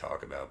can't really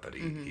talk about, but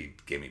he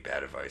gave me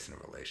bad advice in a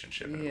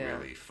relationship, and it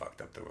really fucked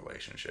up the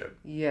relationship.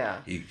 Yeah.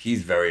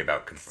 He's very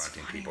about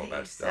confronting people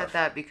about stuff. You said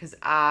that because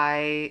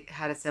I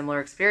had a similar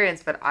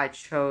experience, but I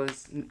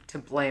chose to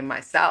blame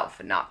myself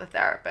and not the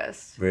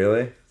therapist.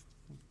 Really?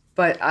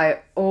 But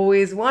I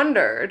always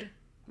wondered,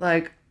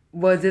 like,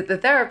 was it the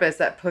therapist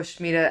that pushed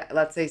me to,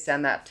 let's say,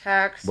 send that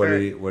text? Do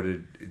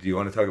you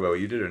want to talk about what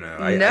you did or no?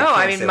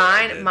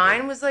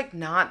 Mine was like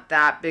not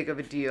that big of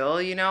a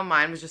deal,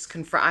 Mine was just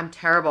I'm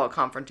terrible at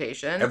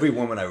confrontation. Every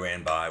woman I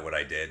ran by, what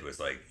I did was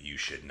like, you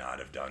should not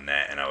have done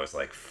that, and I was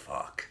like,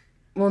 fuck.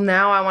 Well,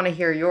 now I want to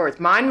hear yours.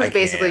 Mine was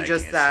basically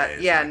just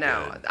that. Yeah,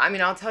 no. Good. I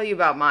mean, I'll tell you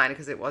about mine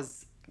because it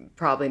was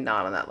probably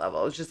not on that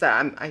level. It's just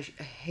that I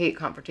hate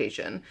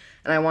confrontation,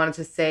 and I wanted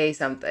to say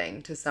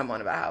something to someone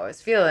about how I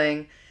was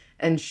feeling.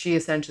 And she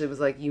essentially was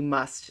like, you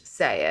must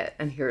say it,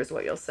 and here's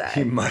what you'll say.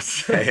 You must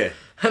say it.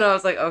 And I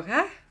was like,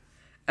 okay.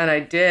 And I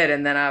did,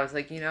 and then I was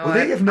like, you know Well, what?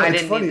 I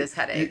didn't need this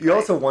headache. You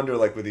also wonder,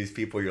 like, with these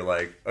people, you're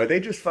like, are they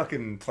just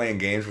fucking playing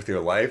games with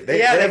your life?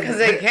 Because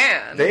they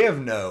can. They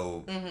have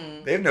no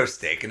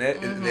stake in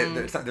it.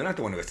 They're not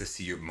the one who has to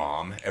see your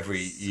mom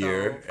every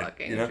year.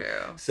 Fucking true.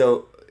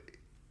 So,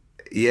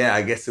 yeah,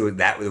 I guess there was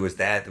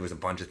a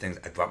bunch of things.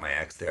 I brought my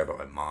ex there. I brought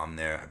my mom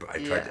there. I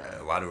tried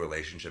a lot of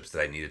relationships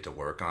that I needed to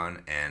work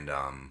on, and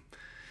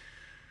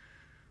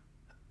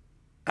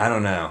I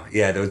don't know.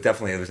 Yeah, there was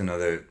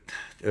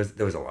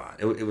a lot.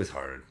 It was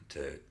hard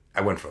to.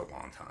 I went for a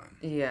long time.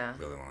 Yeah.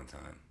 Really long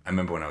time. I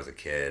remember when I was a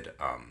kid,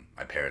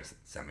 my parents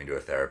sent me to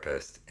a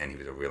therapist, and he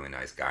was a really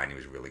nice guy, and he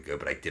was really good,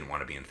 but I didn't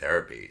want to be in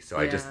therapy. So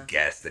I just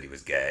guessed that he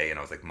was gay, and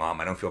I was like,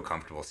 Mom, I don't feel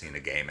comfortable seeing a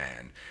gay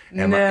man.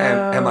 And,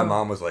 my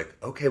mom was like,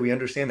 okay, we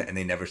understand that, and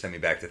they never sent me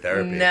back to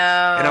therapy.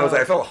 No. And I was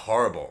like, I felt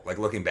horrible, like,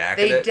 looking back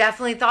at it. They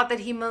definitely thought that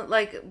he,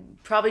 like,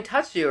 probably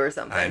touched you or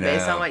something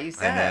based on what you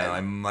said. I know.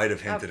 I might have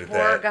hinted at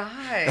that. Poor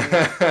guy.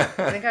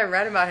 I think I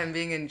read about him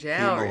being in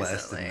jail He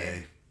molested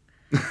recently. me.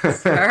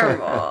 It's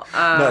terrible.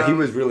 No, he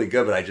was really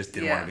good, but I just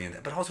didn't want to be in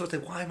that. But also, it's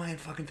like, why am I in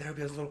fucking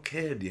therapy as a little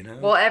kid, you know?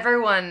 Well,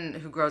 everyone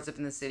who grows up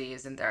in the city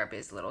is in therapy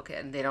as a little kid,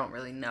 and they don't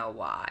really know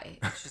why.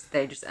 It's just,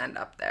 they just end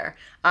up there.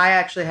 I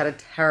actually had a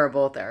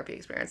terrible therapy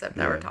experience I've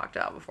never talked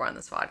about before on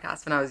this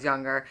podcast when I was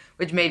younger,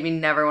 which made me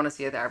never want to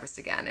see a therapist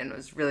again, and it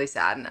was really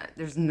sad, and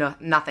there's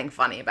nothing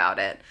funny about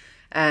it.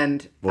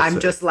 And I'm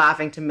just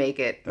laughing to make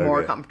it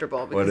more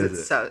comfortable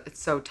because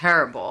it's so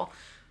terrible.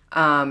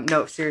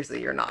 No,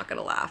 seriously, you're not going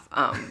to laugh.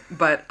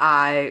 But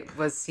I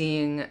was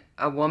seeing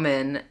a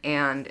woman,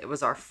 and it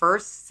was our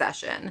first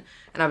session,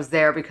 and I was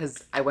there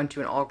because I went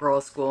to an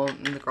all-girls school,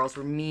 and the girls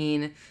were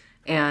mean,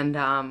 and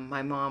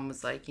my mom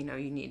was like, you know,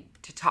 you need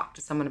to talk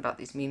to someone about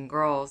these mean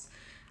girls.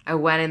 I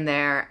went in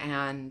there,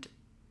 and...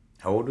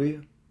 How old were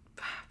you?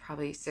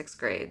 Probably 6th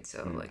grade,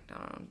 so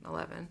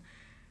 11.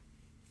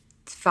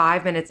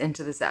 5 minutes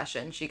into the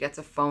session, she gets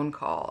a phone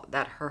call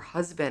that her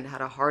husband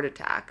had a heart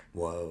attack.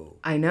 Whoa.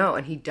 I know,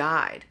 and he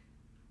died.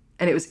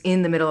 And it was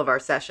in the middle of our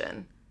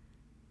session.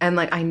 And,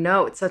 like, I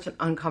know it's such an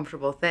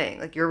uncomfortable thing.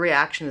 Like, your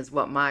reaction is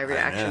what my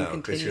reaction continues to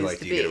be. Because you're like,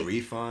 do you get a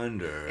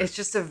refund? Or... It's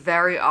just a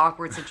very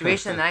awkward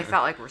situation. And I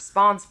felt, like,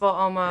 responsible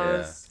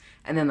almost.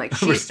 Yeah. And then, like,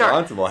 she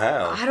responsible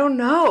how? I don't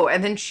know.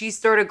 And then she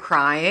started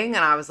crying,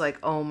 and I was like,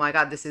 oh, my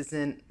God, this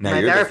isn't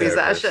my therapy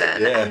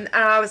session. Yeah. And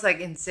I was,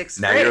 like, in 6th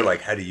grade. Now you're like,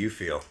 how do you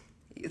feel?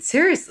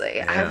 Seriously,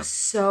 yeah. I was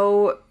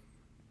so,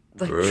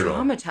 like,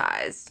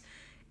 traumatized.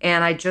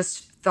 And I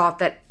just thought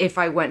that if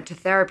I went to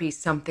therapy,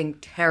 something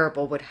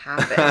terrible would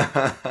happen.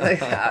 Like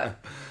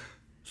that.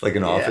 It's like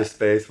an office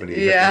space when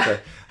you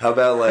How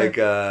about, like,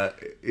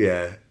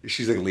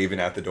 she's, like, leaving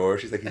out the door.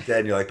 She's like, he's dead.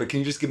 And you're like, but can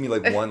you just give me,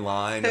 like, one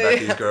line about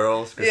these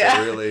girls?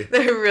 Because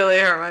they really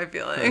hurt my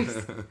feelings.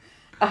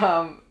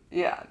 I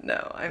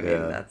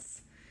mean,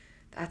 that's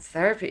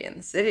therapy in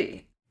the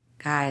city.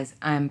 Guys,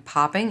 I'm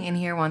popping in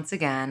here once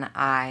again.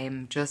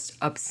 I'm just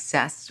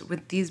obsessed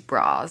with these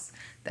bras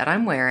that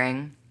I'm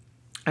wearing.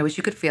 I wish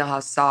you could feel how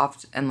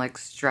soft and, like,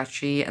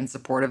 stretchy and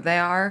supportive they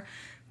are.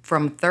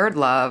 From Third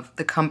Love,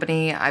 the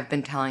company I've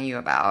been telling you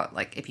about.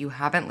 Like, if you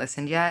haven't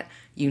listened yet,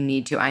 you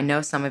need to. I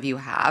know some of you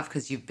have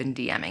because you've been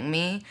DMing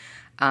me.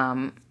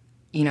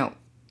 You know,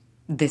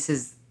 this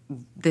is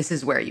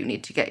where you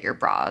need to get your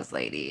bras,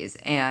 ladies.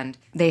 And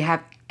they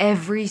have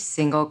every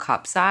single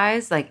cup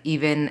size, like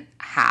even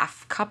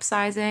half cup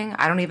sizing.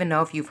 I don't even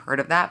know if you've heard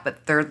of that,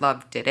 but Third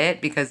Love did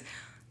it because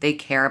they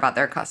care about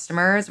their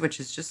customers, which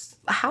is just,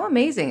 how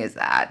amazing is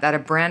that? That a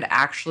brand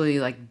actually,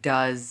 like,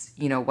 does,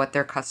 you know, what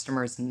their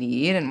customers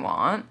need and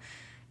want.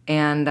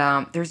 And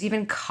there's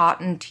even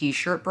cotton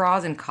t-shirt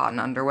bras and cotton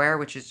underwear,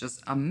 which is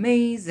just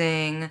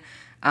amazing.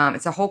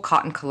 It's a whole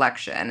cotton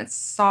collection. It's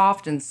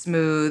soft and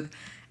smooth.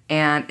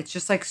 And it's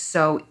just, like,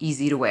 so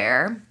easy to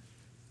wear.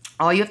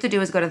 All you have to do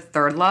is go to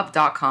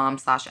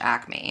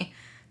thirdlove.com/acme.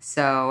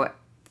 So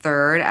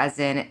third as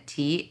in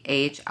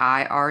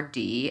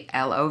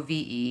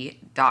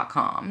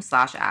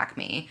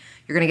THIRDLOVE.com/acme.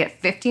 You're going to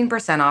get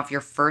 15% off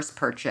your first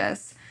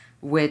purchase,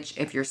 which,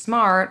 if you're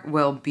smart,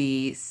 will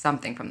be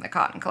something from the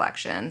cotton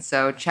collection.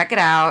 So check it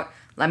out.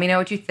 Let me know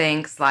what you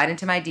think. Slide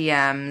into my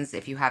DMs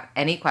if you have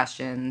any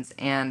questions.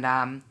 And,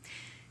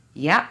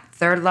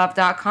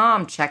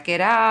 thirdlove.com. Check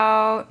it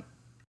out.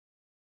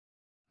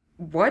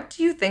 What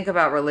do you think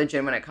about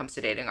religion when it comes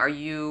to dating? Are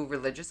you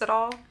religious at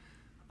all?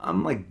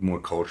 I'm, like, more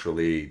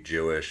culturally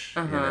Jewish,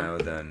 you know,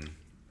 than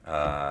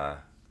I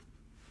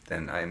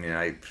mean,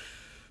 I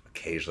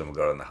occasionally will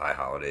go on the high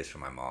holidays for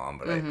my mom,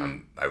 but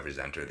I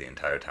resent her the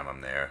entire time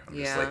I'm there. I'm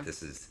just like,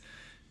 this is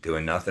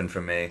doing nothing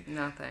for me.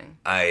 Nothing.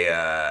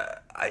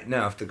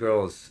 No, if the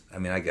girls, I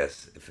mean, I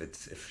guess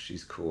if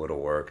she's cool,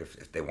 it'll work.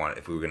 If we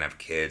were gonna have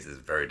kids, it's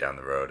very down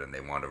the road, and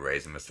they want to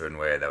raise them a certain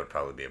way, that would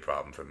probably be a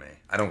problem for me.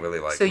 I don't really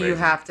like. So you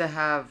have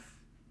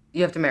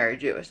to marry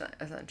Jewish,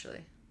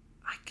 essentially.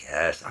 I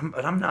guess,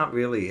 but I'm not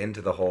really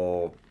into the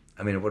whole.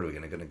 I mean, what are we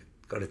gonna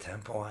go to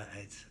temple?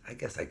 I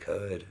guess I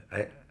could.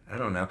 I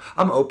don't know.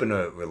 I'm open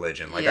to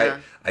religion. Like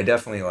I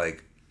definitely,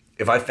 like,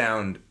 if I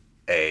found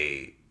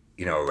a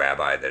a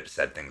rabbi that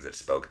said things that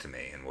spoke to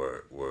me and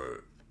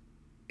were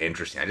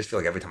interesting. I just feel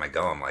like every time I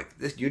go, I'm like,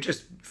 you're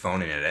just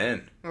phoning it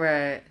in.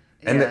 Right.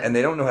 And Yeah. and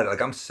they don't know how to,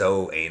 like, I'm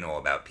so anal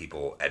about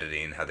people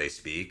editing how they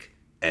speak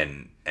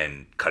and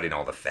cutting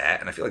all the fat.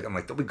 And I feel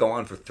like, they'll be going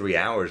on for 3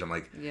 hours. I'm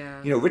like,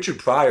 Yeah. Richard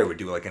Pryor would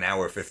do like an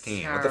hour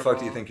 15. What the fuck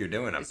do you Terrible. think you're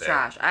doing up It's there?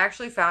 trash. I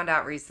actually found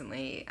out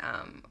recently,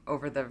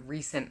 over the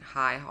recent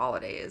high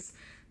holidays,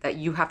 that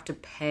you have to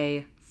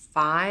pay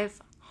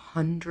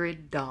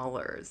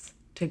 $500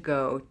 to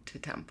go to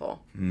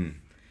temple.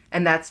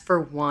 And that's for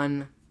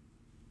one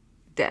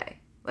day,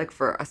 like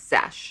for a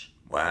sesh.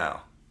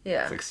 Wow.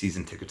 Yeah. It's like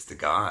season tickets to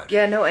God.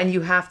 Yeah, no, and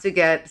you have to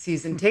get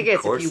season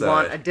tickets if you Courtside.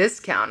 want a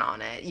discount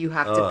on it. You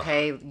have to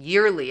pay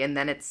yearly, and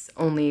then it's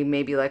only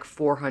maybe like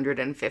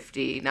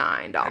 $459.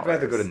 I'd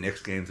rather go to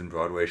Knicks games and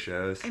Broadway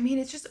shows. I mean,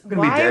 it's just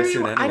gonna be why dead are you?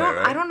 soon anyway,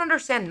 right? I don't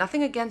understand.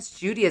 Nothing against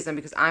Judaism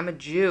because I'm a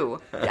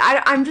Jew.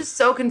 I'm just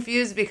so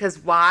confused because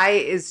why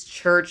is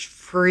church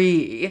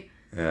free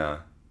Yeah.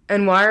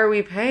 and why are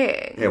we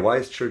paying? Yeah, why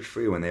is church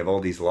free when they have all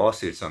these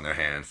lawsuits on their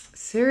hands?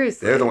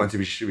 Seriously, They're the ones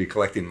who should be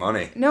collecting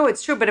money. No,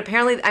 it's true, but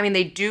apparently, I mean,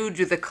 they do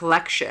the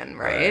collection,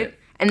 right?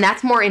 And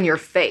that's more in your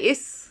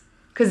face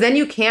because then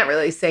you can't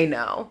really say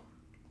no.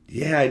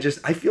 Yeah,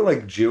 I feel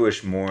like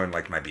Jewish more in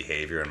like my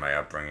behavior and my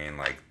upbringing,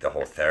 like the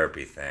whole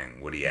therapy thing,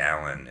 Woody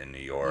Allen in New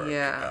York.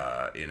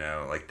 Yeah.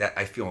 Like that.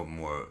 I feel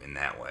more in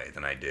that way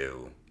than I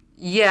do.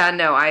 Yeah,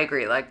 no, I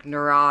agree. Like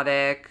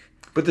neurotic.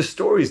 But the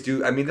stories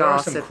do. I mean, there are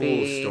some cool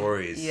Gossipy.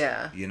 stories.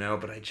 Yeah.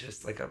 But I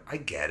just like I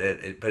get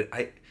it. But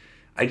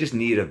I just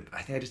need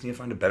I think I just need to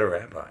find a better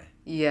rabbi.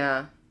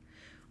 Yeah.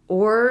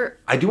 Or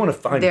I do want to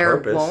find there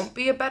purpose. won't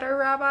be a better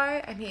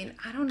rabbi. I mean,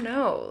 I don't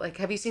know. Like,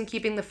 have you seen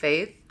Keeping the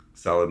Faith?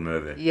 Solid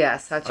movie.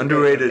 Yes, such a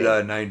Underrated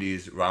great movie.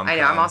 90s rom-com. I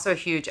know. I'm also a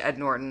huge Ed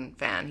Norton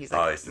fan. He's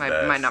like he's the my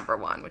best. number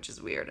one, which is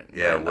weird. And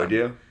Yeah, random. would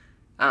you?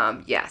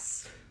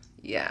 Yes.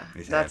 Yeah.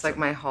 He's That's like handsome.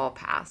 my hall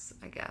pass,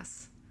 I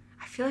guess.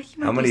 I feel like he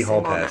might How many be hall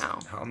single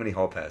passes? now. How many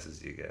hall passes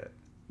do you get?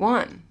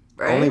 One,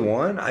 right? Only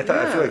one? I feel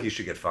Yeah. like you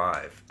should get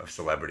 5 of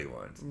celebrity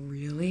ones.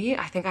 Really?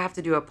 I think I have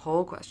to do a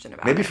poll question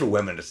about Maybe it. for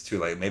women it's too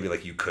like maybe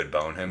like you could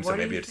bone him, so What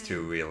do maybe you it's think?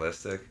 too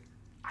realistic.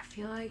 I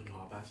feel like,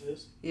 Hall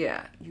passes?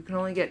 yeah, you can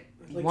only get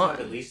I'd like to one. have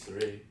at least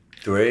 3.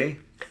 3?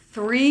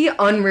 3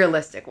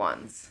 unrealistic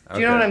ones. Do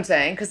you know Okay. what I'm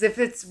saying? Because if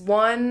it's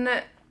one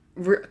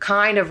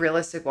kind of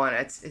realistic one,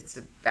 it's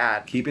a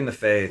bad. Keeping the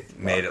Faith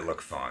made it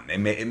look fun. It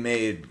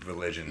made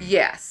religion.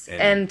 Yes,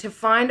 and to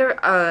find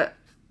a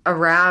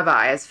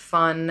rabbi as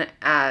fun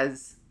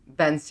as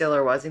Ben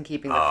Stiller was in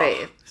Keeping the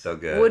Faith so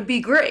good. would be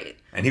great.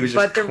 And he was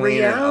just but the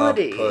cleaning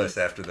reality, up puss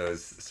after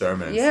those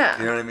sermons. Yeah.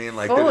 You know what I mean?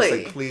 Like they was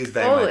Fully. like, please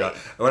bang Fully. my dog.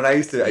 When I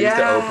used to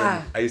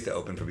Yeah.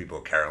 open for people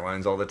at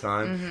Caroline's all the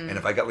time. Mm-hmm. And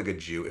if I got like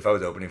if I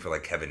was opening for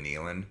like Kevin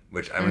Nealon,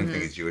 which I don't even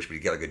think he's Jewish, but you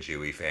get like a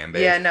Jewy fan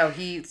base. Yeah, no,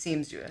 he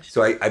seems Jewish.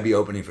 So I'd be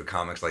opening for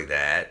comics like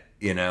that,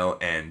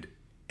 and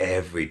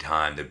every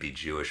time there'd be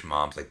Jewish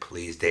moms like,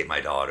 please date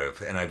my daughter.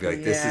 And I'd be like,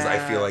 I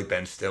Yeah. feel like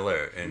Ben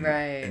Stiller in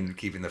Right.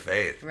 Keeping the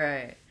Faith.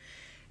 Right.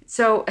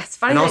 So it's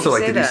funny. And that also, you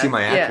like, say did that. you see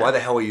my act? Yeah. Why the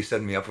hell are you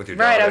setting me up with your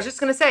daughter? Right. I was just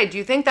gonna say, do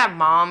you think that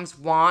moms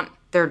want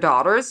their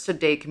daughters to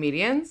date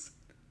comedians?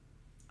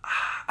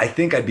 I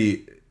think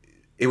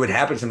it would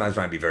happen sometimes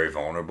when I'd be very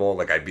vulnerable.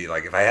 Like I'd be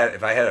like, if I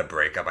had a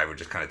breakup, I would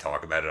just kind of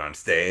talk about it on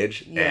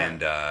stage.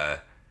 Yeah.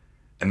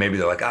 And maybe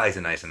they're like, he's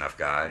a nice enough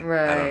guy.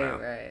 Right. I don't know.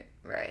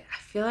 Right. I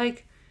feel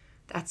like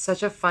that's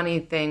such a funny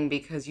thing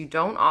because you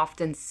don't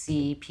often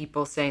see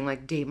people saying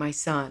like, date my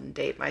son.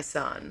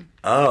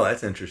 Oh,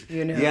 that's interesting.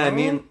 You know? Yeah, I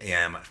mean,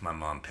 if my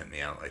mom pimped me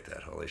out like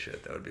that, holy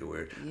shit, that would be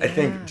weird. I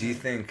think, do you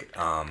think,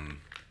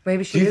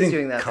 Maybe she do you is think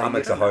doing that. though.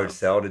 comics You a don't hard know.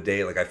 sell to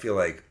date? Like, I feel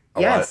like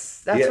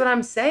Yes, that's what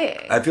I'm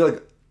saying. I feel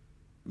like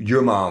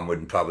your mom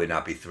would probably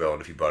not be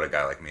thrilled if you brought a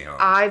guy like me home.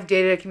 I've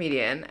dated a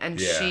comedian, and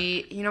Yeah.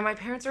 she, my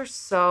parents are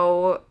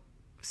so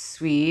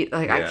sweet.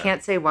 Like, I Yeah.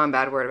 can't say one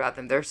bad word about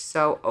them. They're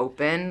so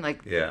open.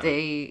 Like, Yeah.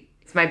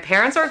 my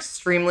parents are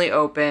extremely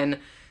open.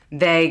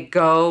 They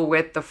go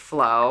with the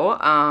flow.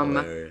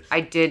 Hilarious.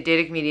 I did date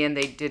a comedian.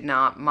 They did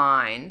not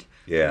mind.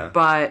 Yeah.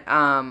 But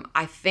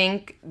I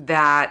think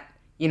that,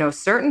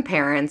 certain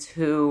parents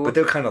who... But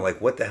they're kind of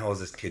like, what the hell is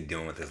this kid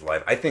doing with his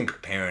life? I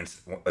think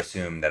parents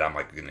assume that I'm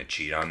like going to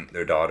cheat on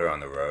their daughter on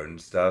the road and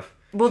stuff.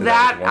 Well, So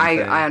that is one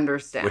thing, I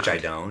understand. Which I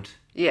don't.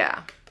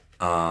 Yeah.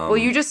 Well,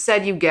 you just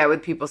said you get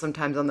with people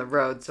sometimes on the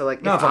road, so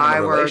like No, if if I'm in I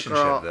a were a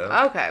relationship, girl,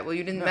 though. okay. Well,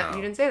 you didn't No.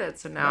 you didn't say that,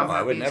 so now I'm No, happy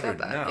I would you never. said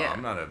that. No,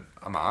 Yeah.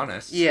 I'm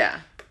honest. Yeah.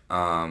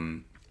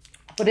 Um,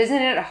 But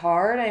isn't it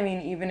hard? I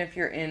mean, even if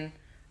you're in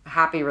a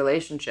happy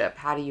relationship,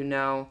 how do you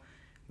know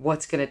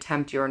what's going to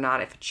tempt you or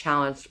not if a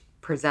challenge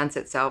presents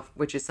itself,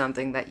 which is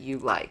something that you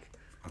like?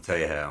 I'll tell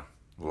you how.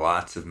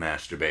 Lots of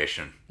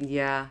masturbation.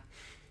 Yeah.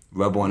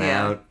 Rub one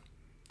Yeah. out.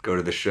 Go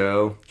to the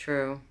show.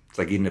 True. It's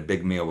like eating a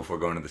big meal before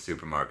going to the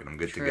supermarket. I'm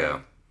good True. to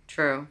go.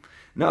 True.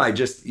 No, you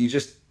just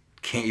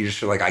can't. You just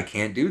feel like I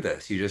can't do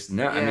this. You just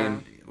no. I Yeah.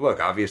 mean, look.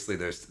 Obviously,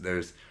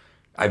 there's.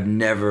 I've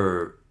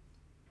never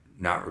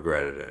not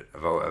regretted it.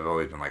 I've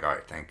always been like, all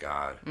right, thank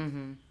God.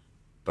 Mm-hmm.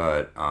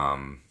 But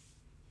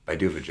I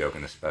do have a joke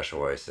in the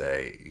special where I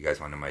say, you guys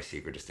want to know my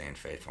secret to staying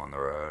faithful on the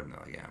road? And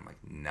they're like, yeah. I'm like,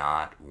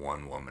 not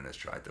one woman has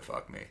tried to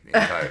fuck me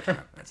the entire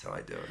time. That's how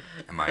I do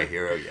it. Am I a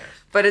hero? Yes.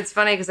 But it's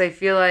funny because I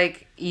feel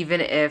like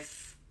even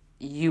if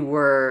you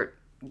were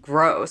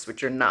gross,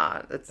 which you're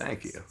not,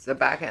 thank you. It's a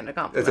backhanded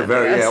compliment.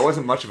 It's it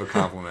wasn't much of a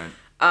compliment.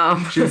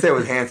 She didn't say I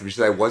was handsome. She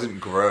said I wasn't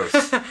gross.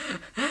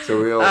 So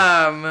real.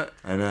 I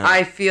know.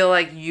 I feel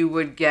like you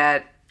would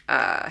get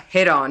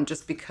hit on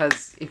just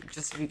because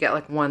if you get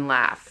like one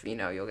laugh,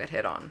 you'll get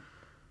hit on.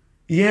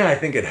 Yeah, I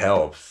think it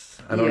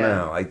helps. I don't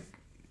know. I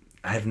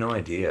have no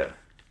idea.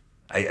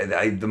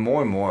 The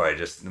more and more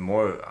the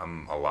more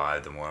I'm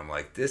alive, the more I'm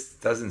like, this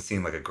doesn't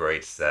seem like a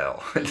great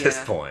sell at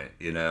this point,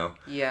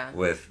 Yeah.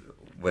 With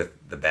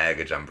the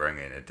baggage I'm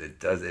bringing,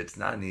 it's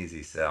not an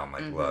easy sell. I'm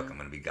like, look, I'm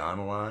going to be gone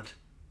a lot.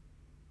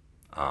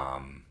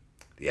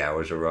 The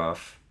hours are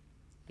rough.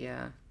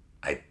 Yeah.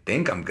 I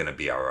think I'm going to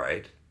be all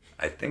right.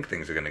 I think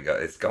things are going to go,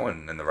 it's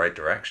going in the right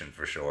direction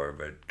for sure,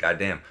 but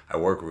goddamn, I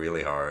work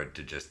really hard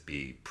to just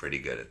be pretty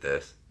good at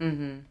this.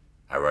 Mm-hmm.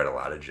 I write a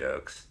lot of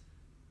jokes.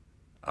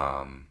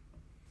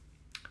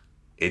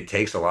 It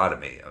takes a lot of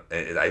me.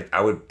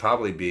 I would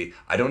probably be,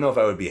 I don't know if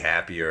I would be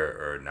happier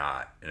or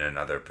not in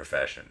another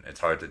profession.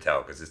 It's hard to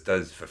tell because this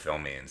does fulfill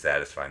me and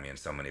satisfy me in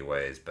so many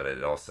ways, but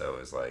it also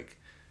is like,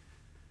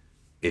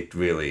 it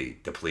really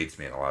depletes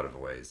me in a lot of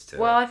ways too.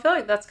 Well, I feel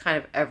like that's kind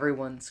of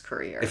everyone's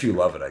career. If you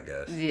love it, I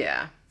guess.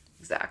 Yeah,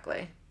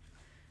 exactly.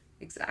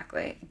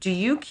 Do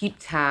you keep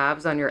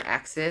tabs on your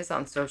exes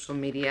on social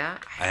media?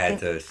 I had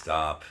to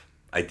stop.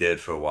 I did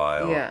for a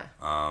while. Yeah.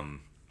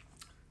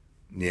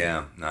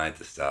 Yeah, no, I had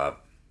to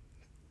stop.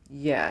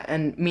 Yeah,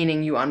 and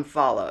meaning you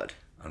unfollowed.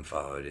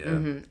 Unfollowed, yeah.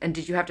 Mm-hmm. And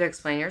did you have to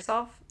explain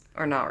yourself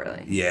or not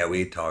really? Yeah,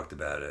 we talked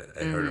about it.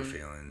 I hurt her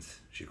feelings.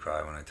 She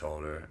cried when I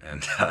told her,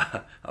 and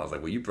I was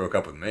like, well, you broke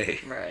up with me.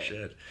 Right.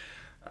 Shit.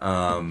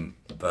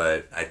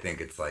 But I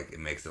think it's like, it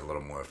makes it a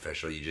little more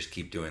official. You just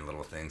keep doing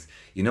little things.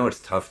 It's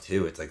tough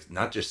too. It's like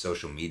not just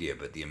social media,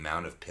 but the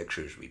amount of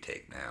pictures we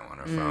take now on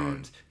our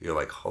phones. You're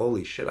like,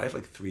 holy shit, I have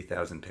like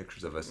 3,000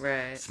 pictures of us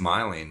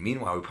smiling.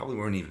 Meanwhile, we probably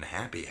weren't even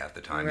happy half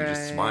the time. You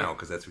just smile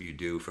because that's what you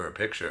do for a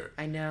picture.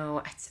 I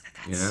know.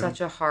 That's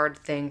such a hard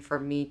thing for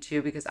me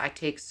too, because I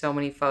take so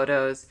many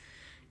photos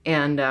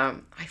and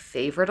I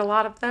favorite a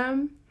lot of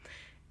them.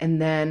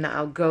 And then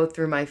I'll go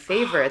through my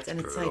favorites and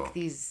it's like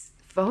these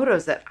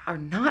photos that are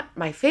not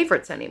my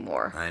favorites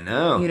anymore. I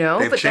know.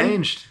 They've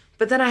changed.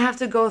 But then I have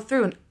to go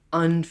through and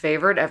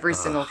unfavorite every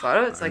single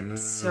photo. It's like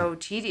so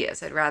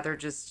tedious. I'd rather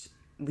just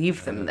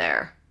leave them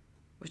there,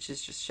 which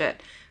is just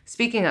shit.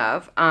 Speaking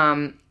of,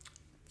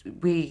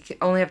 we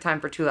only have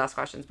time for 2 last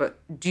questions, but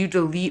do you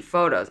delete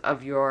photos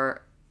of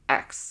your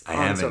ex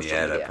on social media?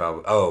 I haven't yet. I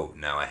probably. Oh,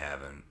 no, I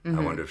haven't. I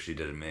wonder if she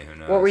did it to me. Who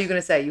knows? What were you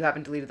going to say? You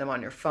haven't deleted them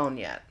on your phone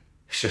yet.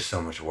 It's just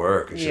so much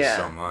work. It's just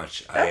so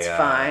much. That's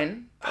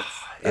fine.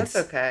 That's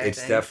okay.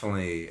 It's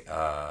definitely,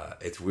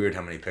 it's weird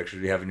how many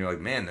pictures we have, and you're like,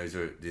 man, these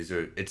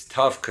are, it's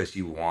tough because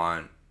you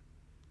want,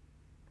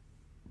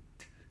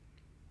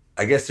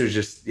 I guess they're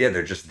just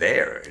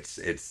there.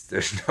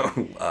 There's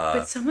no,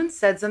 But someone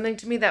said something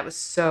to me that was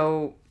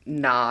so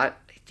not,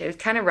 it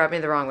kind of rubbed me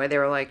the wrong way. They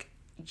were like,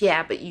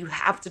 yeah, but you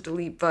have to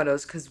delete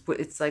photos because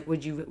it's like,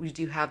 would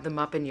you have them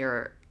up in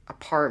your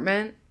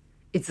apartment?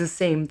 It's the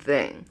same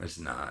thing. It's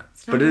not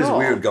but it is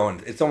weird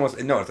going. It's almost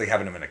it's like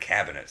having them in a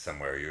cabinet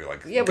somewhere. You're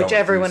like which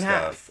everyone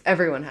has.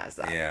 Everyone has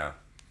that. Yeah,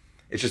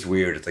 it's just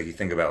weird. It's like you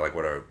think about like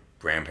what our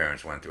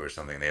grandparents went through or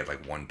something. They have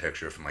like one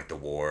picture from like the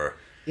war.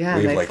 Yeah,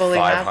 we have like fully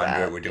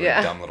 500. We're doing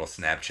dumb little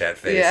Snapchat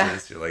faces. Yeah.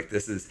 You're like,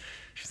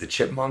 she's a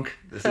chipmunk.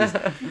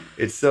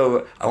 It's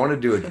so. I want to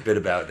do a bit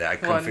about that. I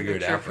couldn't figure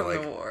it out for like.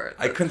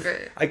 I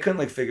couldn't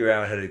like figure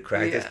out how to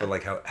crack this, but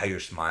like how you're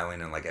smiling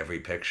in like every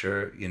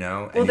picture,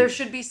 Well, there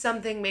should be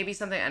something,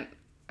 and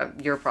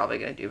you're probably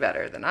gonna do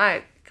better than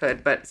I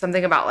could, but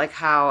something about like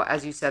how,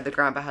 as you said, the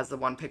grandpa has the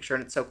one picture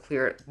and it's so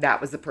clear that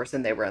was the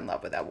person they were in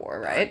love with at war,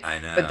 right? I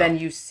know. But then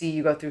you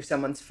go through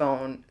someone's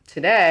phone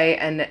today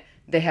and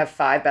they have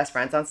 5 best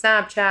friends on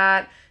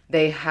Snapchat.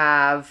 They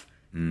have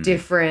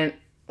different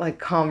like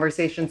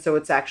conversations, so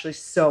it's actually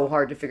so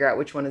hard to figure out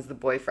which one is the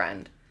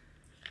boyfriend.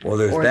 Well,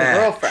 there's or that, the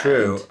girlfriend.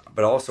 True.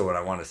 But also what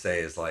I want to say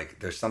is like,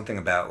 there's something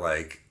about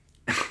like,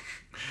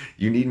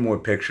 you need more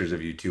pictures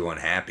of you two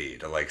unhappy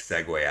to like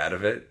segue out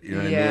of it. You know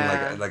what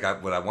I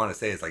mean? What I want to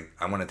say is like,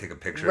 I want to take a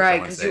picture.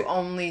 Right, because you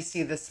only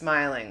see the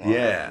smiling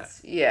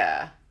ones.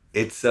 Yeah.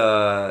 It's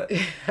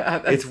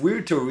it's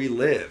weird to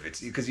relive.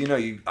 It's because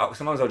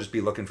sometimes I'll just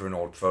be looking for an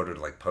old photo to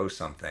like post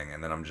something,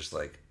 and then I'm just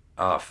like,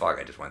 oh fuck,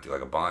 I just went through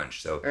like a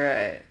bunch. So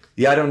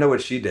yeah, I don't know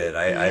what she did.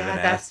 I haven't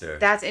asked her.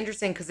 That's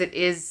interesting because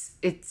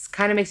it's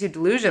kind of makes you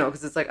delusional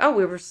because it's like, oh,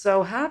 we were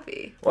so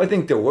happy. Well, I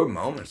think there were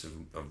moments of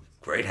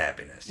great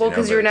happiness. Well,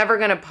 because you're never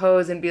gonna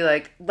pose and be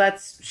like,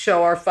 let's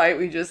show our fight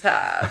we just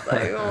had.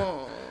 Like,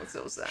 oh, it's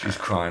so sad. She's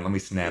crying. Let me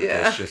snap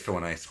this just for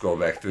when I scroll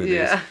back through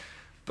these.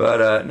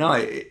 But no,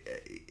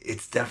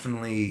 it's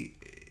definitely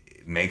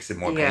makes it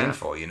more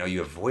painful. You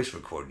have voice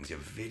recordings, you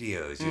have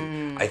videos.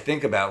 I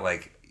think about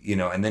like, you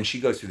know, and then she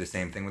goes through the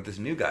same thing with this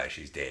new guy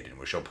she's dating,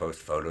 where she'll post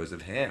photos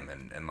of him,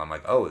 and I'm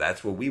like, oh,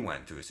 that's what we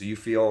went through. So you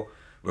feel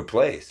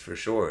replaced for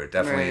sure. It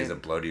definitely is a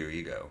blow to your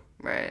ego.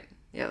 Right.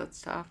 Yeah,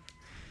 that's tough.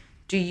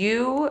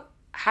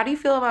 How do you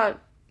feel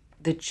about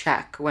the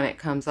check when it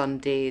comes on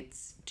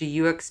dates? Do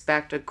you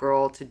expect a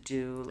girl to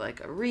do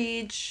like a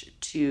reach,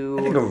 to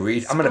I think a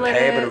reach, I'm going to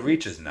pay, but a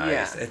reach is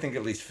nice. Yeah. I think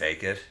at least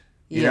fake it.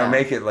 You know,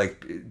 make it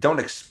like, don't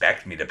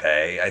expect me to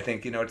pay. I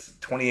think, you know, it's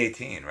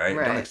 2018, right?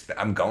 Don't expect,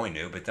 I'm going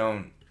to, but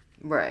don't.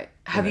 Right.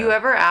 Have you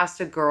ever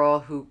asked a girl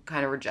who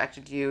kind of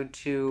rejected you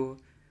to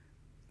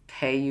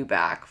pay you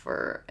back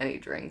for any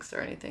drinks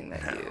or anything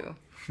that you...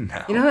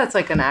 No. You know, that's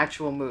like an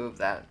actual move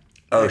that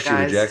she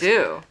guys rejects?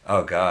 do.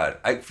 Oh, God.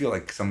 I feel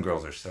like some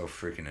girls are so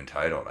freaking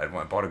entitled. I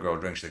bought a girl a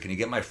drink. She's like, can you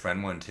get my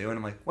friend one too? And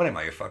I'm like, what am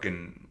I, your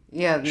fucking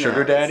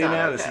sugar daddy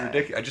now? Okay. This is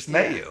ridiculous. I just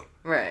met you.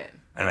 Right.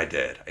 And I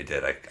did.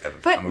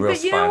 But I'm a real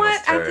you know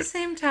what? turd. At the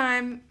same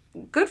time,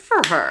 good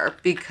for her,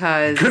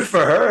 because... Good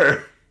for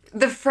her.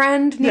 The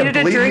friend needed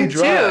a bleed me drink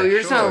dry, too. You're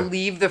just sure. going to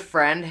leave the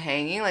friend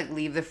hanging? Like,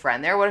 leave the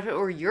friend there? What if it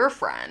were your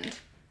friend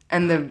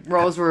and the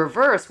roles were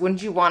reversed?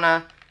 Wouldn't you want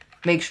to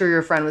make sure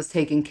your friend was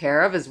taken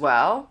care of as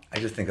well? I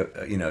just think,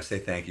 you know, say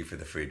thank you for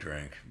the free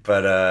drink.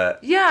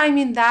 But yeah, I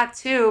mean that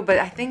too. But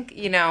I think,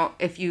 you know,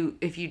 if you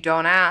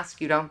don't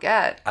ask, you don't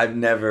get. I've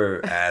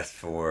never asked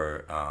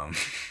for.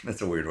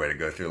 That's a weird way to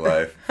go through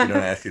life. If you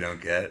don't ask, you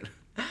don't get.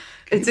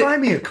 Can you buy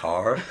me a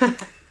car?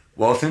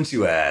 Well, since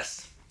you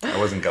asked, I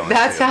wasn't going.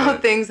 That's how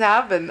things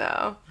happen,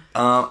 though.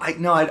 I've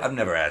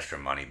never asked for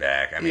money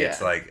back. I mean,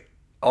 it's like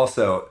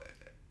also.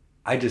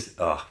 I just,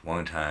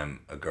 one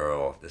time a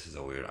girl, this is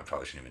a weird, I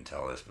probably shouldn't even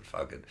tell this, but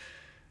fuck it.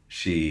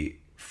 She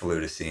flew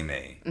to see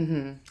me.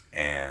 Mm-hmm.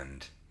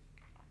 And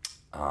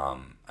I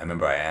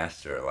remember I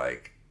asked her,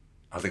 like,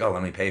 I was like, oh,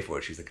 let me pay for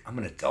it. She's like, I'm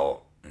an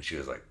adult. And she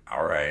was like,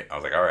 all right. I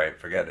was like, all right,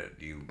 forget it.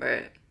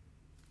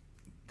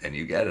 Then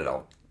you get it.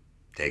 I'll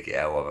take you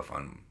out. We'll have a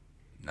fun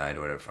night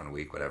or whatever, fun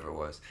week, whatever it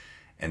was.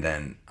 And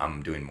then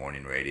I'm doing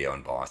morning radio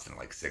in Boston at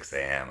like 6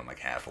 a.m. I'm like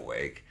half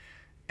awake.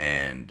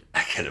 And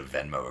I get a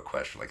Venmo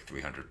request for like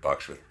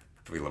 $300 with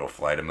 3 little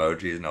flight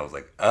emojis, and I was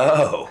like,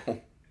 "Oh,"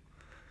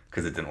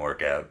 because it didn't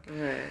work out.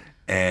 Right.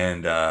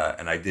 And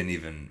I didn't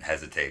even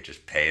hesitate,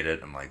 just paid it.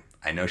 I'm like,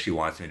 I know she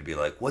wants me to be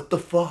like, "What the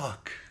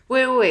fuck?"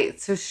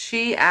 Wait. So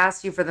she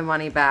asked you for the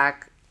money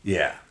back?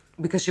 Yeah.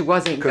 Because she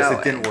wasn't going. Because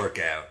it didn't work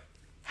out.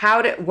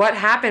 What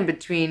happened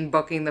between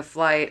booking the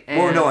flight and?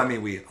 Well, no, I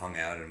mean we hung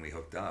out and we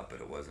hooked up,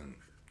 but it wasn't,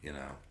 you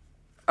know.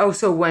 Oh,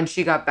 so when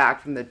she got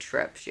back from the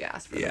trip, she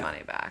asked for the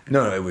money back.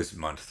 No, it was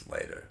months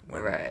later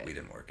when we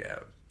didn't work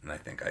out. And I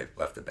think I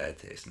left a bad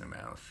taste in her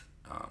mouth.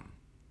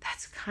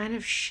 That's kind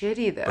of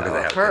shitty, though. Because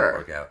I didn't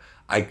work out.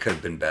 I could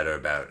have been better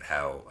about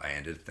how I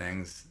ended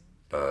things,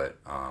 but...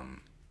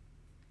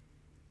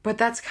 But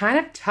that's kind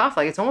of tough.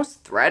 Like, it's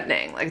almost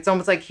threatening. Like, it's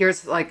almost like,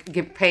 here's, like,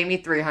 pay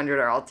me $300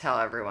 or I'll tell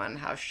everyone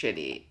how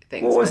shitty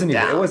things went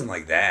down. It wasn't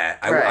like that.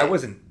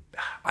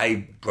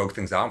 I broke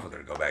things off with her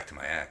to go back to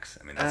my ex.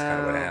 I mean, that's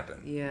kind of what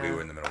happened. Yeah. We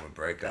were in the middle of a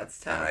breakup. That's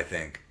tough. And I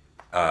think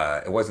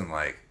it wasn't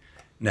like...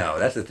 No,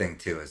 that's the thing,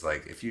 too, is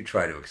like, if you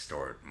try to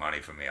extort money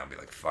from me, I'll be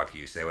like, fuck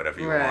you, say whatever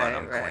you want.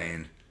 I'm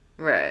clean.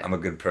 Right. I'm a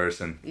good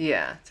person.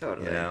 Yeah,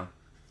 totally. You know?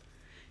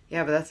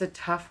 Yeah, but that's a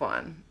tough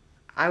one.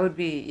 I would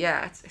be...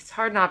 Yeah, it's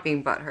hard not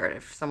being butthurt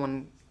if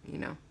someone, you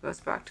know, goes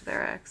back to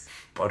their ex.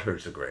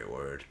 Butthurt's a great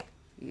word.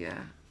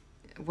 Yeah.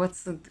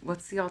 What's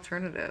the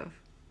alternative?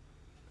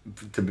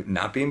 To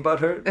not being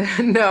butthurt?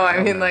 No,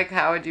 I mean, like,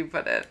 how would you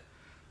put it?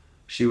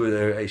 She was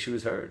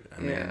hurt. I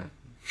mean,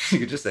 you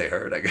could just say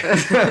hurt, I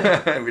guess. We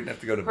didn't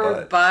have to go to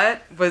Her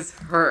butt was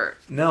hurt.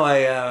 No,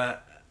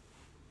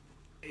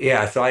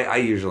 so I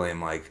usually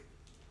am like,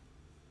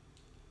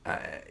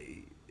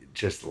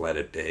 just let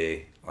it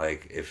be.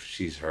 Like, if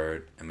she's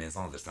hurt, I mean, as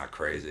long as it's not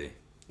crazy.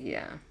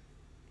 Yeah.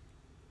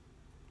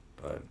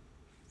 But.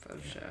 For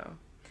sure.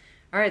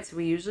 All right, so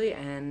we usually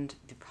end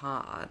the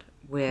pod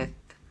with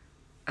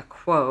a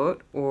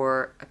quote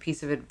or a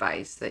piece of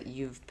advice that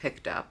you've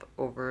picked up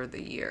over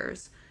the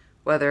years,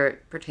 whether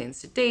it pertains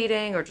to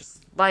dating or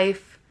just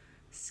life,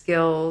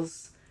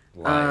 skills,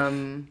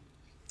 or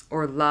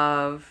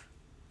love.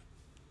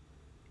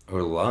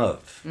 Or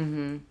love.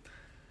 Mm-hmm.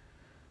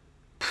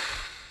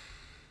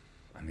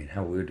 I mean,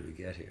 how weird do we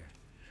get here?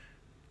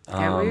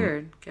 Get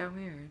weird.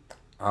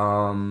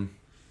 I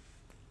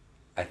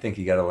think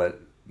you gotta let...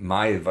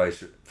 My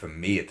advice for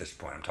me at this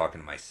point, I'm talking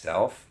to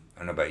myself. I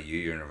don't know about you,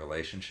 you're in a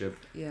relationship.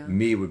 Yeah.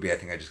 Me would be, I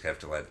think I just have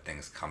to let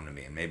things come to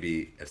me. And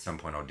maybe at some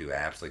point I'll do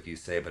apps like you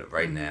say, but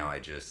right now I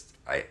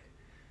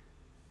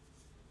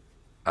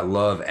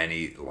love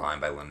any line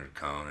by Leonard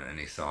Cohen in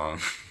any song.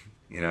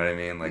 You know what I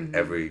mean? Like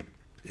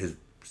his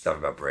stuff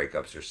about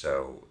breakups are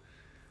so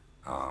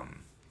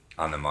on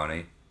the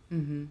money.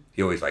 Mm-hmm.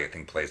 He always, like, I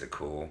think, plays it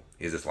cool.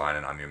 He has this line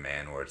in I'm Your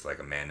Man where it's like,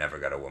 a man never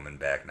got a woman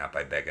back, not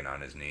by begging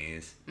on his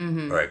knees.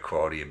 Mm-hmm. Or I'd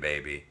crawl to you,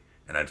 baby,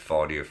 and I'd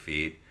fall to your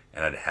feet,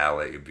 and I'd howl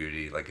at your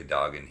beauty like a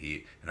dog in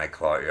heat, and I'd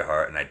claw at your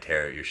heart, and I'd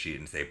tear at your sheet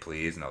and say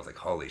please. And I was like,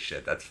 holy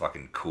shit, that's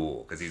fucking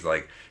cool. Because he's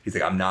like,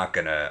 I'm not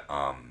gonna,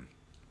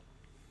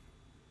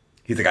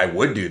 he's like, I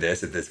would do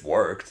this if this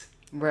worked.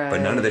 Right.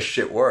 But none of this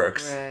shit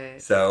works.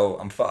 Right. So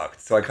I'm fucked.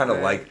 So I kind of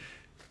like,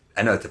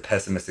 I know it's a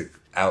pessimistic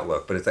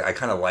outlook, but it's like, I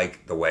kind of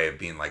like the way of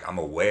being like, I'm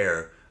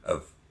aware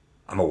of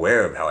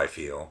how I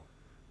feel,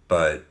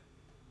 but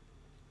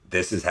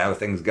this is how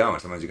things go.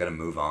 And sometimes you got to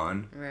move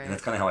on. Right. And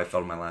that's kind of how I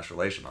felt in my last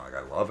relationship. Like,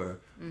 I love her.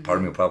 Part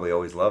of me will probably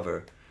always love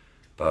her.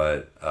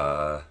 But,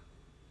 wow,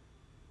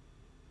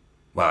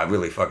 I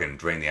really fucking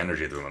drained the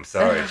energy through them. I'm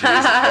sorry. Jesus,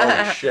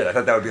 holy shit. I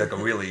thought that would be like a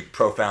really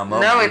profound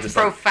moment. No, it's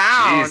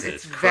profound. Like,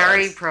 it's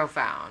very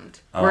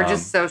profound. We're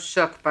just so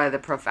shook by the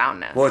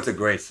profoundness. Well, it's a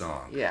great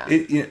song. Yeah.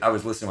 I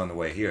was listening on the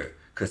way here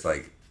because,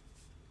 like,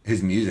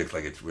 his music,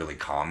 like, it's really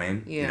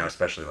calming. Yeah. You know,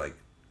 especially, like,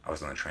 I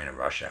was on the train at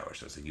rush hour,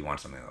 so it's like you want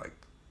something to, like,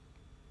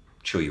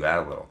 chill you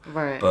out a little.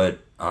 Right. But,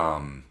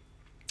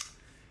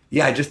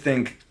 yeah, I just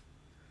think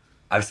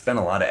I've spent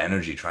a lot of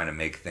energy trying to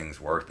make things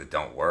work that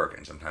don't work,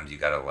 and sometimes you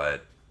got to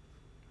let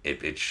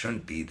it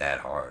shouldn't be that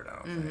hard. I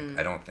don't think.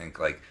 I don't think,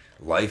 like,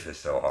 life is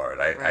so hard.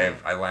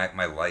 I lack,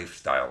 my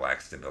lifestyle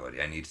lacks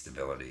stability. I need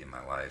stability in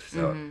my life.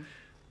 So,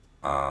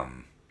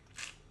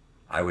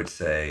 I would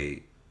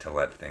say to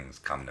let things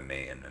come to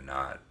me and to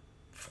not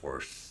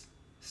force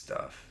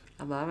stuff.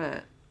 I love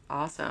it.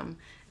 Awesome.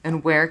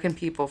 And where can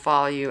people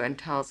follow you and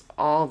tell us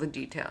all the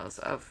details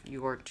of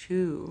your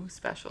 2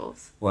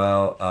 specials?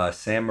 Well,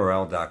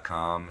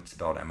 sammorril.com. It's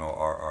spelled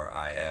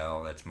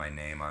Morril. That's my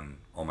name on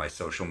all my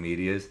social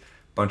medias.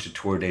 Bunch of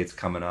tour dates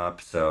coming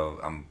up, so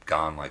I'm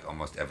gone like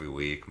almost every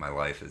week. My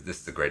life is,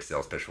 this is a great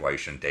sales pitch for why you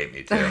shouldn't date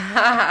me too.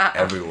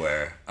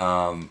 Everywhere.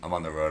 I'm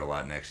on the road a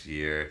lot next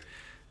year.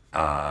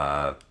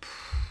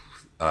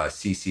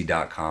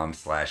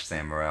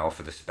 cc.com/sammorril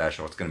for the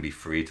special. It's going to be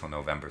free till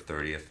November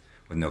 30th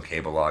with no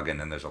cable login.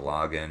 Then there's a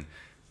login.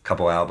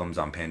 Couple albums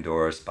on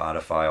Pandora,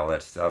 Spotify, all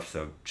that stuff.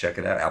 So check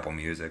it out. Apple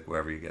Music,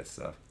 wherever you get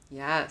stuff.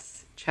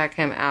 Yes, check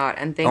him out.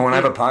 And thank you. And I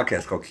have a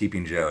podcast called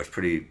Keeping Joe. It's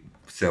pretty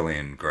silly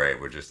and great.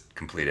 We're just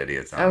complete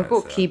idiots on it. Oh,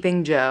 cool. So.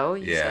 Keeping Joe,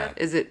 you said?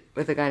 Is it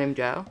with a guy named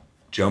Joe?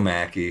 Joe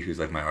Mackey, who's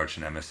like my arch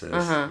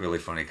nemesis, really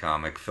funny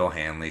comic. Phil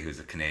Hanley, who's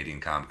a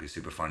Canadian comic who's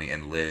super funny.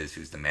 And Liz,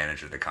 who's the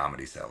manager of the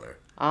Comedy Cellar.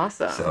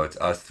 Awesome. So it's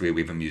us 3.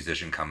 We have a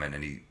musician come in,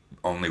 and he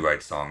only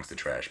writes songs to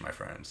trash my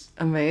friends.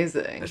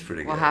 Amazing. That's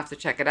pretty good. We'll have to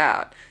check it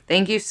out.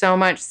 Thank you so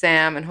much,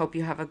 Sam, and hope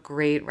you have a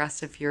great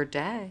rest of your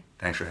day.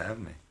 Thanks for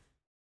having me.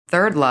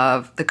 Third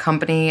Love, the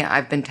company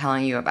I've been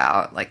telling you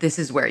about, like, this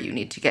is where you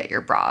need to get your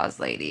bras,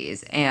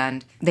 ladies.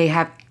 And they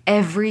have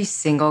every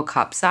single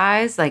cup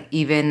size, like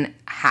even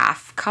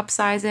half cup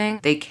sizing.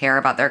 They care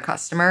about their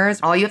customers.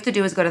 All you have to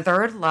do is go to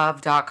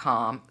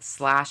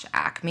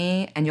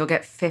thirdlove.com/acme and you'll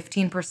get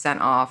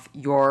 15% off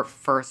your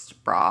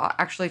first bra.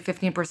 Actually,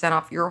 15%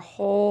 off your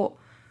whole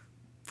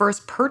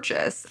first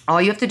purchase.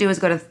 All you have to do is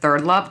go to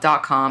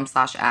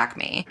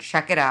thirdlove.com/acme.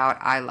 Check it out.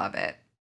 I love it.